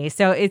anxiety.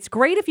 So it's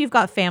great if you've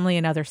got family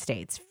in other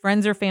states,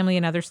 friends or family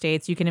in other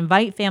states. You can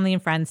invite family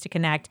and friends to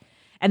connect.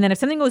 And then if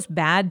something goes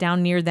bad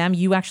down near them,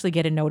 you actually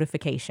get a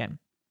notification.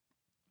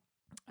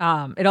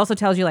 It also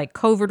tells you like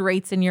COVID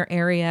rates in your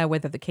area,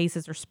 whether the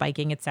cases are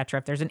spiking, etc.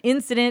 If there's an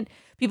incident,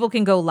 people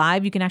can go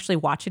live. You can actually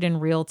watch it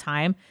in real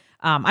time.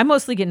 I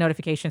mostly get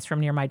notifications from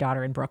near my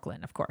daughter in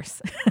Brooklyn, of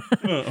course.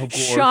 Of course.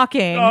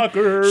 Shocking.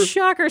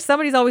 Shocker.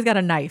 Somebody's always got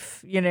a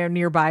knife,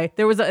 nearby.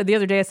 There was the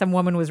other day, some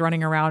woman was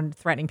running around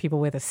threatening people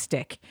with a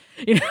stick.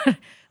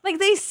 Like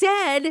they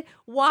said,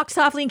 walk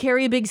softly and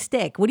carry a big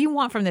stick. What do you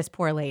want from this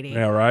poor lady?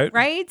 Yeah, right.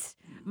 Right?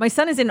 My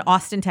son is in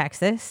Austin,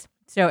 Texas.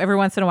 So every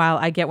once in a while,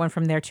 I get one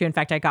from there too. In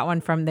fact, I got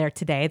one from there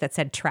today that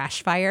said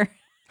trash fire.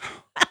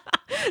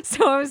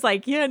 So I was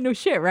like, yeah, no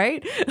shit,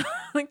 right?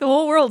 Like the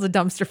whole world's a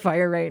dumpster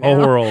fire right now.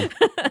 Whole world.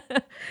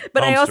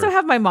 But I also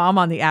have my mom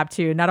on the app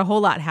too. Not a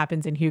whole lot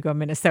happens in Hugo,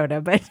 Minnesota.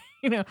 But,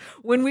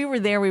 when we were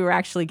there, we were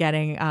actually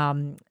getting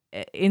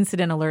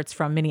incident alerts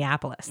from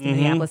Minneapolis, the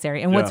Minneapolis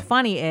area. And what's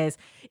funny is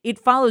it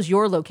follows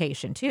your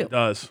location too. It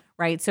does.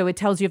 Right? So it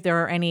tells you if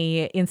there are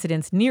any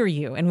incidents near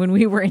you. And when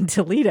we were in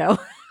Toledo...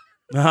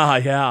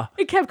 yeah.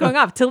 It kept going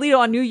off. Toledo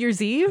on New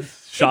Year's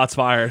Eve. Shots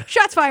fired.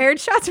 Shots fired.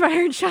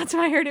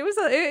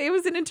 It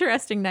was an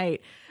interesting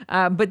night.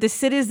 But the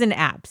Citizen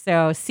app,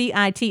 so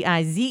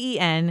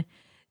Citizen,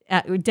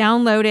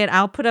 download it.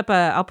 I'll put up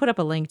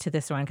a link to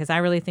this one because I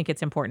really think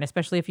it's important,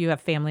 especially if you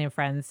have family and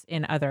friends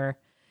in other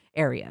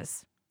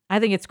areas. I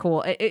think it's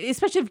cool,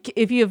 especially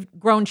if you have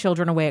grown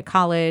children away at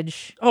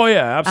college. Oh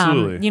yeah,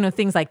 absolutely.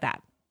 Things like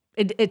that.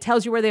 It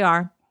tells you where they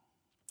are.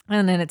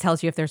 And then it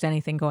tells you if there's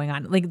anything going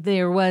on. Like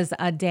there was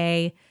a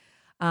day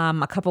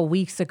a couple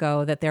weeks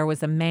ago that there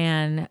was a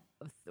man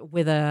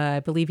with I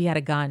believe he had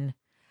a gun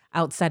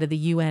outside of the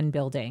UN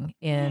building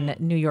in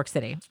New York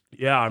City.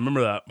 Yeah, I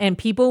remember that. And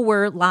people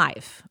were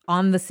live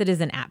on the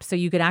Citizen app. So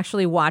you could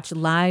actually watch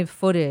live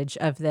footage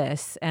of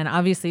this. And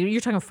obviously,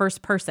 you're talking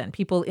first person,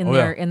 people in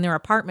their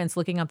apartments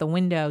looking out the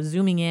window,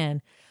 zooming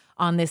in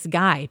on this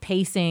guy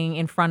pacing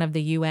in front of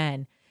the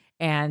UN.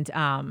 And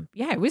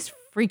it was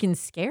freaking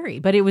scary,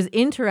 but it was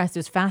interesting.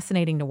 It was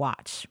fascinating to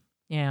watch,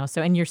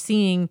 so, and you're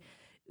seeing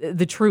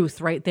the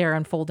truth right there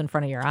unfold in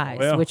front of your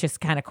eyes, which is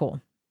kind of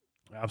cool.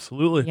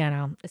 Absolutely.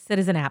 A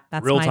Citizen app.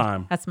 That's real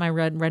time. That's my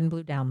red and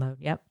blue download.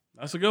 Yep.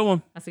 That's a good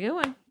one.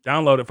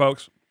 Download it,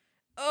 folks.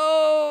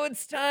 Oh,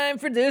 it's time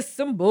for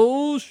some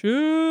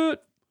bullshit.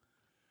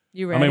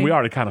 You ready? I mean, we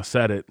already kind of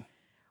said it.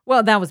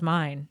 Well, that was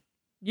mine.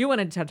 You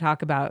wanted to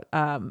talk about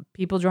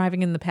people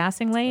driving in the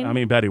passing lane? I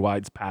mean, Betty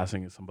White's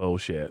passing is some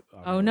bullshit.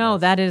 No,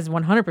 that is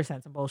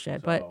 100% some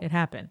bullshit, but it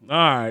happened. All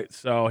right,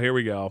 so here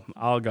we go.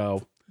 I'll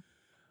go.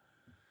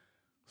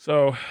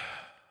 So,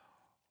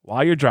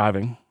 while you're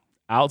driving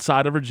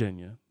outside of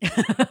Virginia,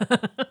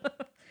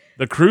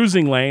 the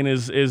cruising lane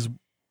is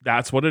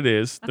that's what it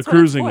is. That's the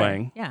cruising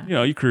lane. Yeah.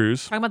 You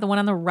cruise. Talking about the one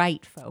on the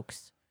right,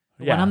 folks.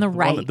 The one on the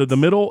right. The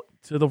middle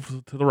to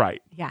the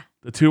right. Yeah.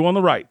 The two on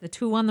the right. The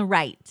two on the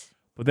right.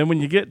 But then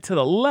when you get to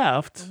the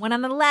left, the one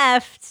on the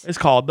left, it's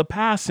called the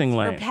passing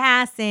lane. For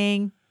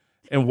passing.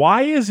 And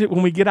why is it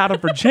when we get out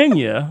of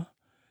Virginia,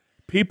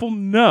 people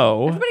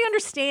know everybody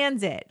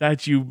understands it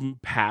that you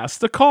pass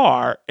the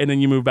car and then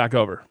you move back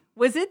over?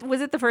 Was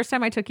it the first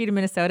time I took you to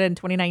Minnesota in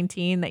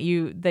 2019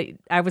 that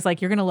I was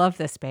like, you're gonna love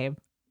this, babe?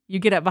 You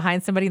get up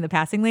behind somebody in the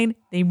passing lane,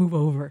 they move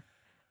over.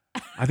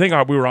 I think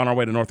we were on our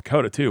way to North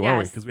Dakota too, weren't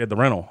we? Because we had the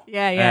rental.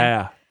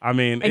 Yeah. I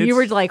mean, and you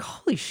were like,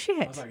 holy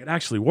shit. I was like, it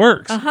actually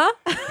works.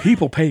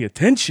 People pay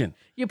attention.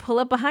 You pull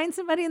up behind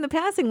somebody in the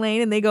passing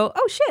lane and they go,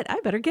 oh shit, I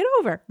better get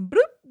over.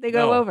 Bloop, they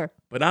go over.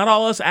 But not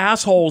all us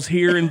assholes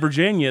here in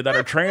Virginia that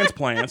are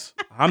transplants.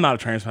 I'm not a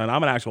transplant.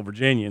 I'm an actual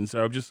Virginian.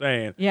 So I'm just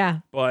saying.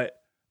 Yeah. But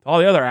all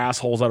the other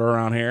assholes that are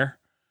around here.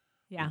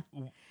 Yeah.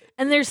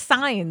 And there's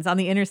signs on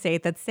the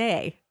interstate that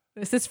say,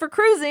 this is for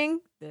cruising.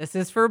 This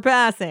is for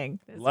passing.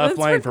 Left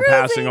lane for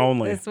passing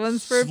only. This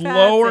one's for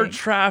slower passing.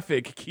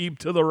 traffic. Keep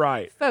to the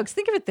right. Folks,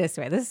 think of it this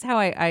way. This is how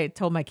I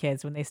told my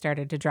kids when they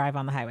started to drive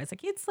on the highway.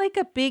 It's like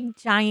a big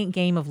giant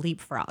game of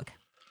leapfrog,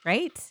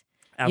 right?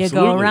 Absolutely.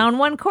 You go around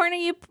one corner,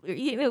 you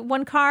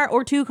one car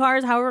or two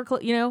cars, however,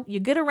 you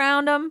get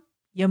around them,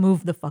 you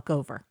move the fuck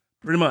over.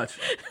 Pretty much.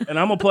 And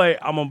I'm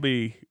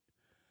gonna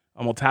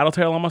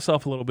tattletale on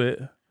myself a little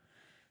bit,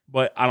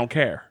 but I don't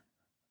care.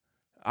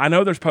 I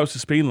know there's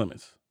posted speed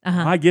limits.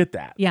 I get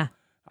that. Yeah.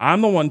 I'm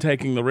the one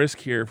taking the risk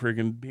here,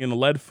 freaking being a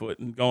lead foot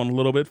and going a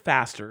little bit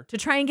faster. To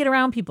try and get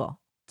around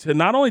people. To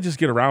not only just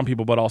get around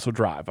people, but also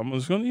drive. I'm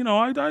just going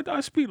to,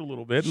 I speed a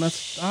little bit, and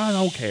I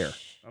don't care.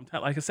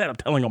 Like I said, I'm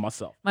telling on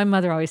myself. My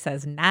mother always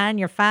says, 9,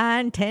 you're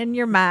fine, 10,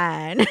 you're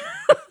mine.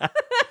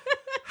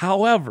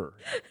 However,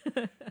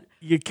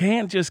 you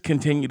can't just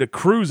continue to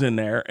cruise in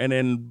there and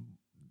then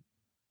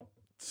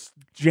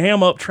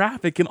jam up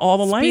traffic in all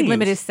the lanes. Speed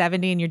limit is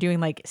 70 and you're doing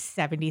like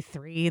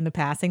 73 in the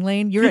passing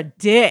lane. You're a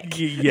dick.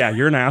 Yeah,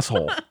 you're an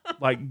asshole.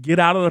 Like, get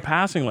out of the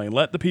passing lane.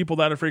 Let the people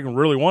that are freaking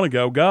really want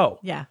to go.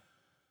 Yeah.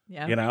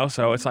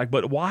 So it's like,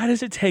 but why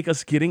does it take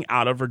us getting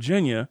out of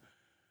Virginia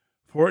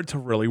for it to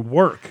really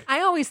work? I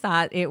always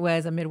thought it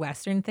was a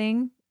Midwestern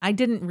thing. I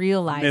didn't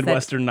realize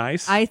Midwestern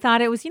nice. I thought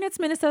it was, it's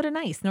Minnesota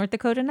nice, North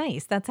Dakota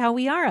nice. That's how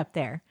we are up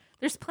there.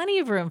 There's plenty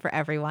of room for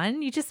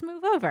everyone. You just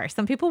move over.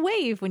 Some people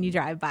wave when you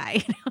drive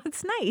by.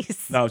 It's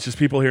nice. No, it's just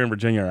people here in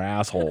Virginia are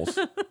assholes.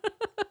 Well,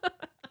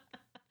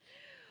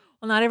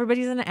 not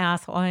everybody's an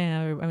asshole.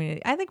 I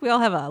mean, I think we all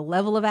have a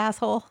level of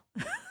asshole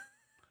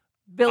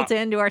built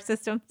into our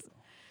systems.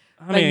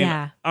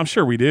 I'm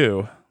sure we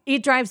do.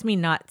 It drives me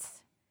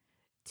nuts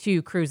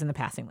to cruise in the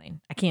passing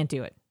lane. I can't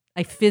do it.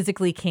 I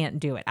physically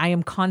can't do it. I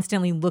am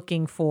constantly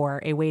looking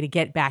for a way to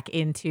get back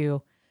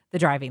into the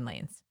driving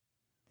lanes.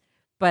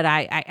 But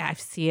I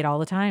see it all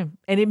the time.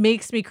 And it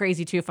makes me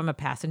crazy, too, if I'm a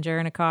passenger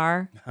in a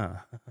car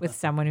with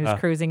someone who's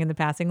cruising in the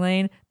passing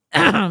lane.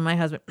 My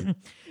husband,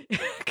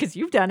 because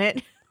you've done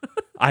it.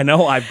 I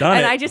know, I've done it.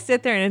 And I just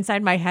sit there and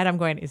inside my head, I'm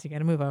going, is he going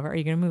to move over? Are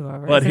you going to move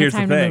over? But here's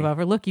time the thing. To move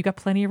over? Look, you got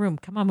plenty of room.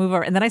 Come on, move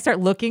over. And then I start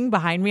looking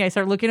behind me. I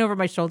start looking over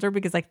my shoulder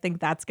because I think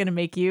that's going to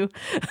make you...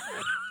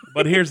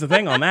 But here's the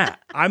thing on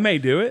that. I may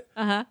do it,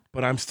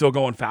 but I'm still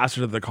going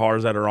faster to the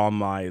cars that are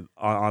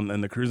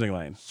in the cruising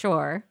lane.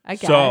 Sure, I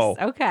guess.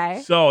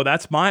 Okay. So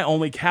that's my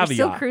only caveat.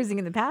 You're still cruising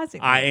in the passing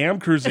lane. I am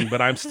cruising,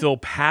 but I'm still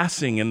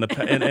passing in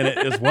it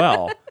as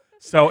well.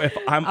 So if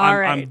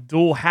I'm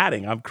dual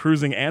hatting, I'm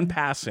cruising and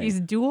passing. He's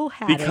dual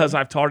hatting. Because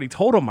I've already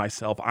told him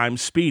myself I'm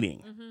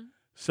speeding.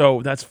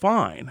 So that's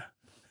fine.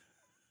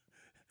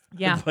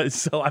 Yeah. But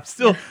so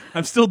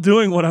I'm still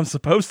doing what I'm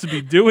supposed to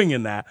be doing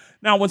in that.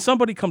 Now, when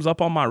somebody comes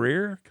up on my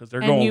rear because they're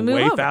going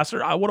way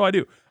faster, what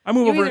do? I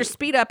move over. You either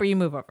speed up or you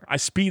move over. I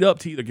speed up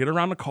to either get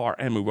around the car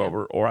and move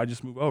over, or I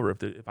just move over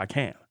if I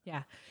can.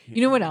 Yeah.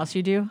 You know what else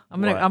you do?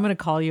 I'm gonna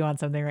call you on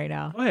something right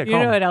now. Go ahead, you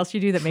know what else you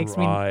do that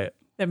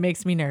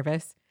makes me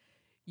nervous?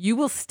 You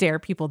will stare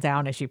people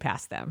down as you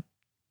pass them.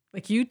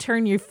 Like you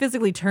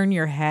physically turn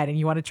your head and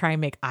you want to try and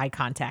make eye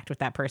contact with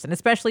that person,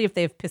 especially if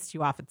they've pissed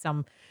you off at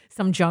some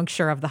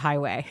juncture of the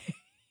highway.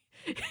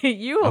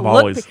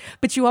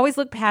 But you always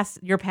look past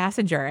your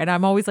passenger, and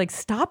I'm always like,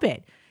 stop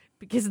it.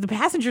 Because the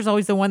passenger's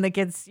always the one that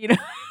gets,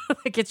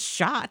 that gets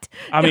shot.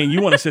 I mean,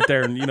 you want to sit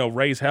there and,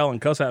 raise hell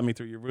and cuss at me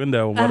through your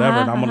window and whatever,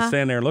 and I'm going to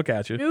stand there and look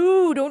at you.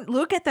 No, don't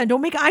look at them.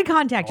 Don't make eye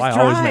contact. Just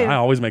drive. I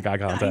always make eye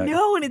contact. I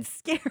know, and it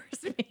scares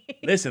me.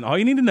 Listen, all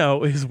you need to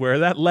know is where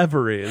that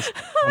lever is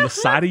on the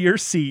side of your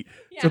seat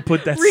to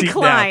put that seat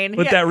down.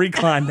 Put that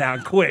recline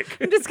down quick.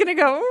 I'm just going to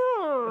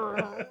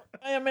go.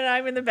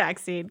 I'm in the back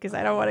seat because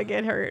I don't want to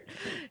get hurt.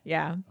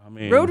 Yeah. I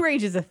mean, road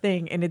rage is a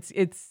thing, and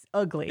it's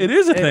ugly. It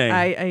is a thing.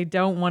 I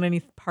don't want any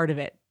part of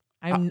it.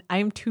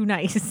 I'm too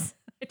nice.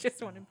 I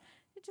just want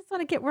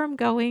to get where I'm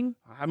going.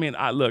 I mean,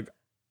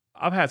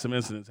 I've had some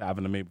incidents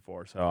happen to me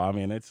before, so I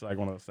mean, it's like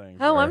one of those things.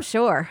 Oh, I'm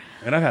sure.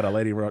 And I've had a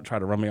lady try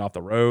to run me off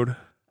the road.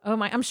 Oh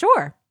my, I'm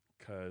sure.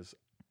 Because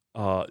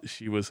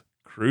she was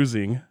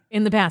cruising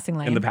in the passing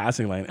lane.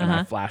 And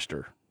I flashed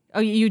her. Oh,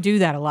 you do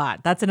that a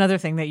lot. That's another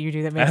thing that you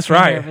do that makes me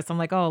nervous. I'm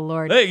like, oh,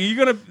 Lord. Hey,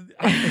 you're going to...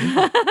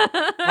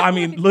 I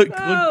mean, look,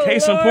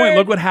 case in point,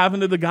 look what happened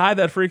to the guy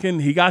that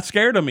he got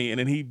scared of me, and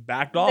then he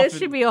backed off. This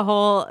should be a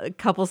whole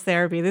couples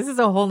therapy. This is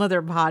a whole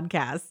nother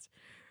podcast.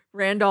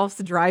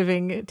 Randolph's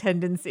driving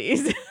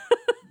tendencies.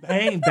 They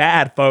ain't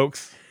bad,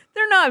 folks.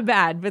 They're not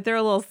bad, but they're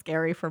a little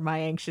scary for my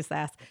anxious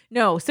ass.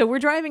 No, so we're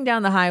driving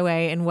down the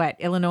highway in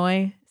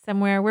Illinois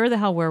somewhere? Where the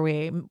hell were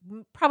we?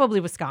 Probably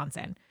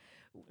Wisconsin.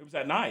 It was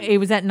at night. It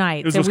was at night.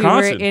 It was so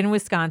Wisconsin. We were in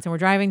Wisconsin. We're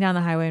driving down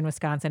the highway in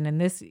Wisconsin, and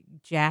this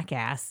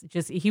jackass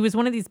he was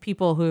one of these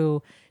people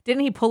who,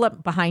 didn't he pull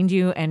up behind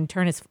you and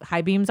turn his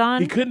high beams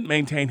on? He couldn't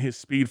maintain his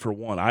speed for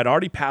one. I'd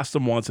already passed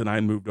him once, and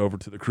I moved over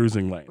to the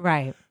cruising lane.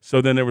 Right.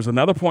 So then there was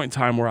another point in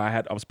time where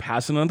I was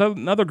passing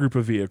another group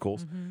of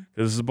vehicles. Mm-hmm.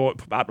 This is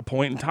about the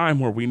point in time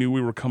where we knew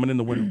we were coming in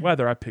the winter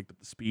weather. I picked up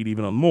the speed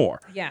even more.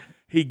 Yeah.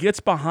 He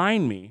gets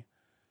behind me.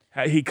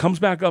 He comes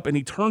back up and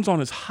he turns on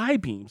his high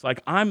beams like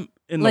I'm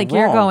in the wrong. Like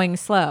you're going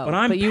slow. But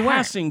I'm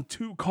passing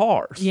two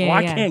cars, so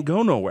I can't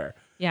go nowhere.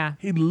 Yeah.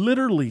 He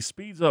literally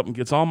speeds up and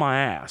gets on my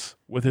ass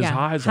with his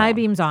high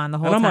beams on the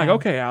whole time. And I'm like,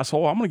 okay,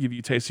 asshole, I'm going to give you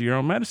a taste of your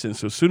own medicine.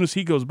 So as soon as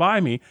he goes by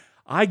me,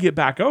 I get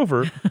back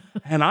over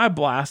and I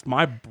blast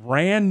my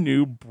brand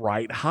new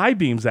bright high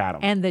beams at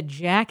him. And the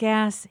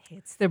jackass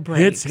hits the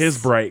brakes. Hits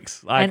his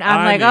brakes. And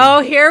I'm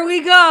oh, here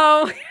we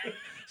go.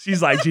 She's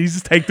like,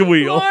 Jesus, take the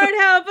wheel. Lord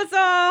help us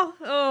all.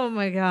 Oh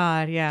my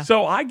God, yeah.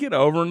 So I get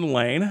over in the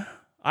lane.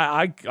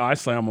 I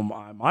slam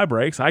on my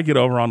brakes. I get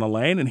over on the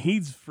lane, and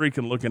he's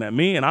freaking looking at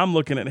me, and I'm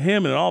looking at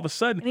him, and all of a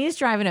sudden... And he's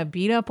driving a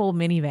beat-up old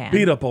minivan.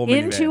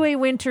 Into a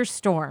winter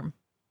storm.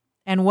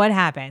 And what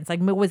happens? It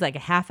was like a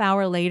half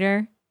hour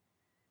later...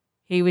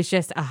 He was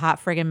just a hot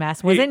friggin'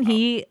 mess. Wasn't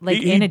he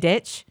in a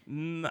ditch?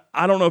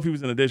 I don't know if he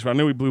was in a ditch, but I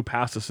knew he blew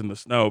past us in the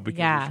snow because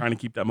he was trying to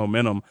keep that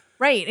momentum.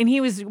 Right, and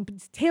he was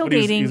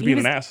tailgating. He was being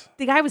an ass.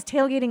 The guy was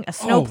tailgating a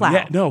snowplow.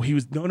 Yeah, no, he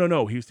was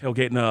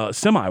tailgating a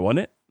semi, wasn't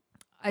it?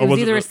 It was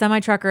either a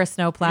semi truck or a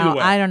snowplow.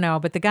 I don't know,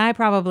 but the guy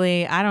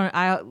probably.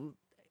 I'm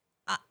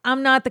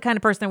not the kind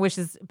of person that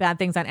wishes bad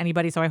things on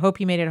anybody, so I hope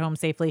he made it home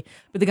safely.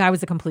 But the guy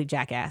was a complete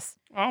jackass.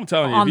 I'm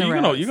telling you,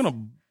 you're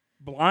gonna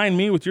blind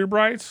me with your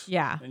brights,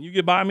 and you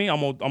get by me, I'm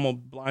gonna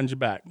blind you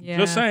back. Yeah.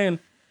 Just saying,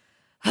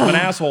 I'm an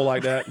asshole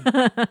like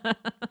that.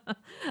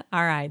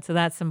 All right, so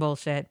that's some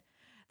bullshit.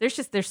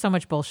 There's so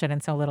much bullshit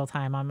in so little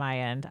time on my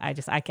end. I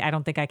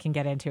don't think I can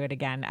get into it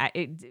again.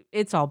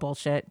 It's all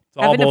bullshit.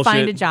 Having to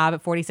find a job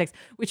at 46,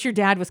 which your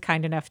dad was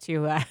kind enough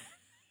to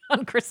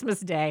on Christmas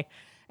Day.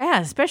 Yeah,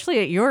 especially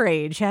at your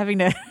age, having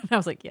to. I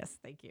was like, yes,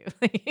 thank you.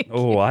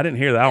 Oh, I didn't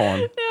hear that one.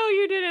 No,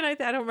 you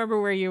didn't. I don't remember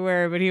where you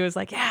were, but he was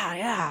like,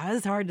 yeah,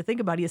 it's hard to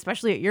think about you,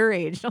 especially at your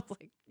age. And I was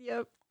like,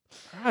 yep.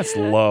 That's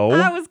low.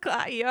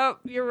 Yep,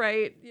 you're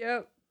right.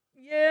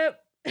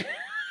 Yep.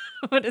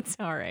 But it's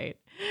all right.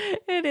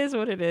 It is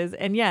what it is.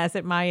 And yes,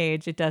 at my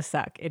age, it does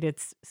suck.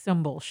 It's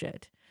some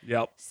bullshit.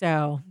 Yep.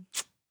 So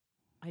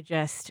I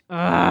just,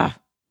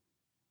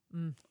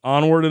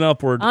 Onward and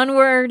upward.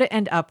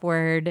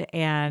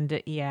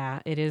 And yeah,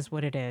 it is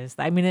what it is.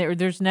 I mean,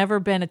 there's never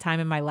been a time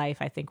in my life,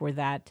 I think, where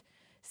that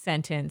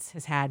sentence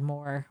has had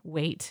more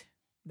weight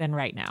than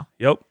right now.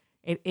 Yep.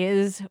 It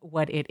is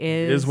what it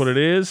is. It is what it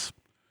is.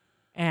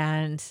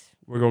 And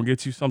we're going to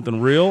get you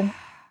something real.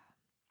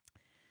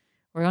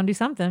 We're going to do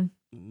something.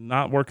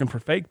 Not working for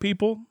fake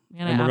people.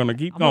 And we're going to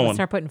keep going. I'm going to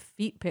start putting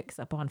feet pics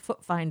up on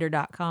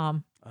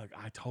footfinder.com.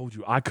 I told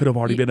you, I could have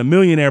already been a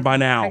millionaire by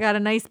now. I got a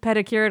nice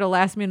pedicure. It'll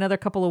last me another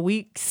couple of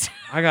weeks.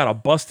 I got a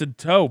busted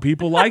toe.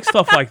 People like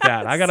stuff like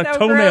that. I got a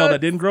toenail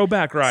that didn't grow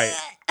back right.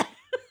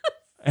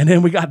 And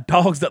then we got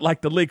dogs that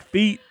like to lick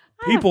feet.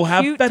 People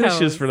have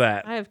fetishes for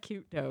that. I have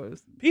cute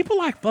toes. People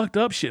like fucked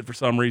up shit for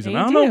some reason.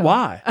 I don't know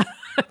why.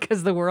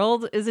 Because the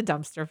world is a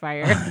dumpster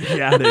fire.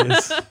 Yeah, it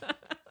is.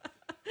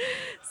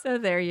 So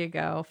there you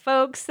go.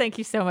 Folks, thank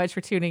you so much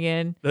for tuning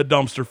in. The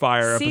dumpster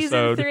fire episode.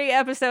 Season 3,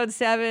 episode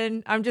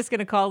 7. I'm just going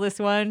to call this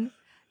one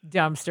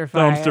Dumpster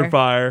fire. Dumpster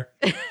fire.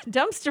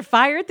 Dumpster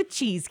fire at the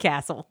Cheese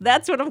Castle.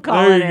 That's what I'm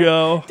calling it. There you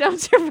go.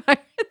 Dumpster fire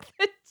at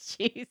the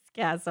Cheese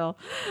Castle.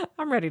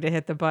 I'm ready to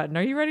hit the button.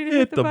 Are you ready to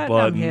hit the button?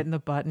 I'm hitting the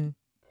button.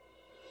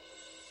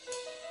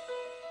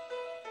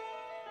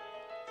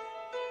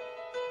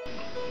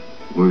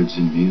 Words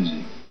and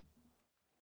music.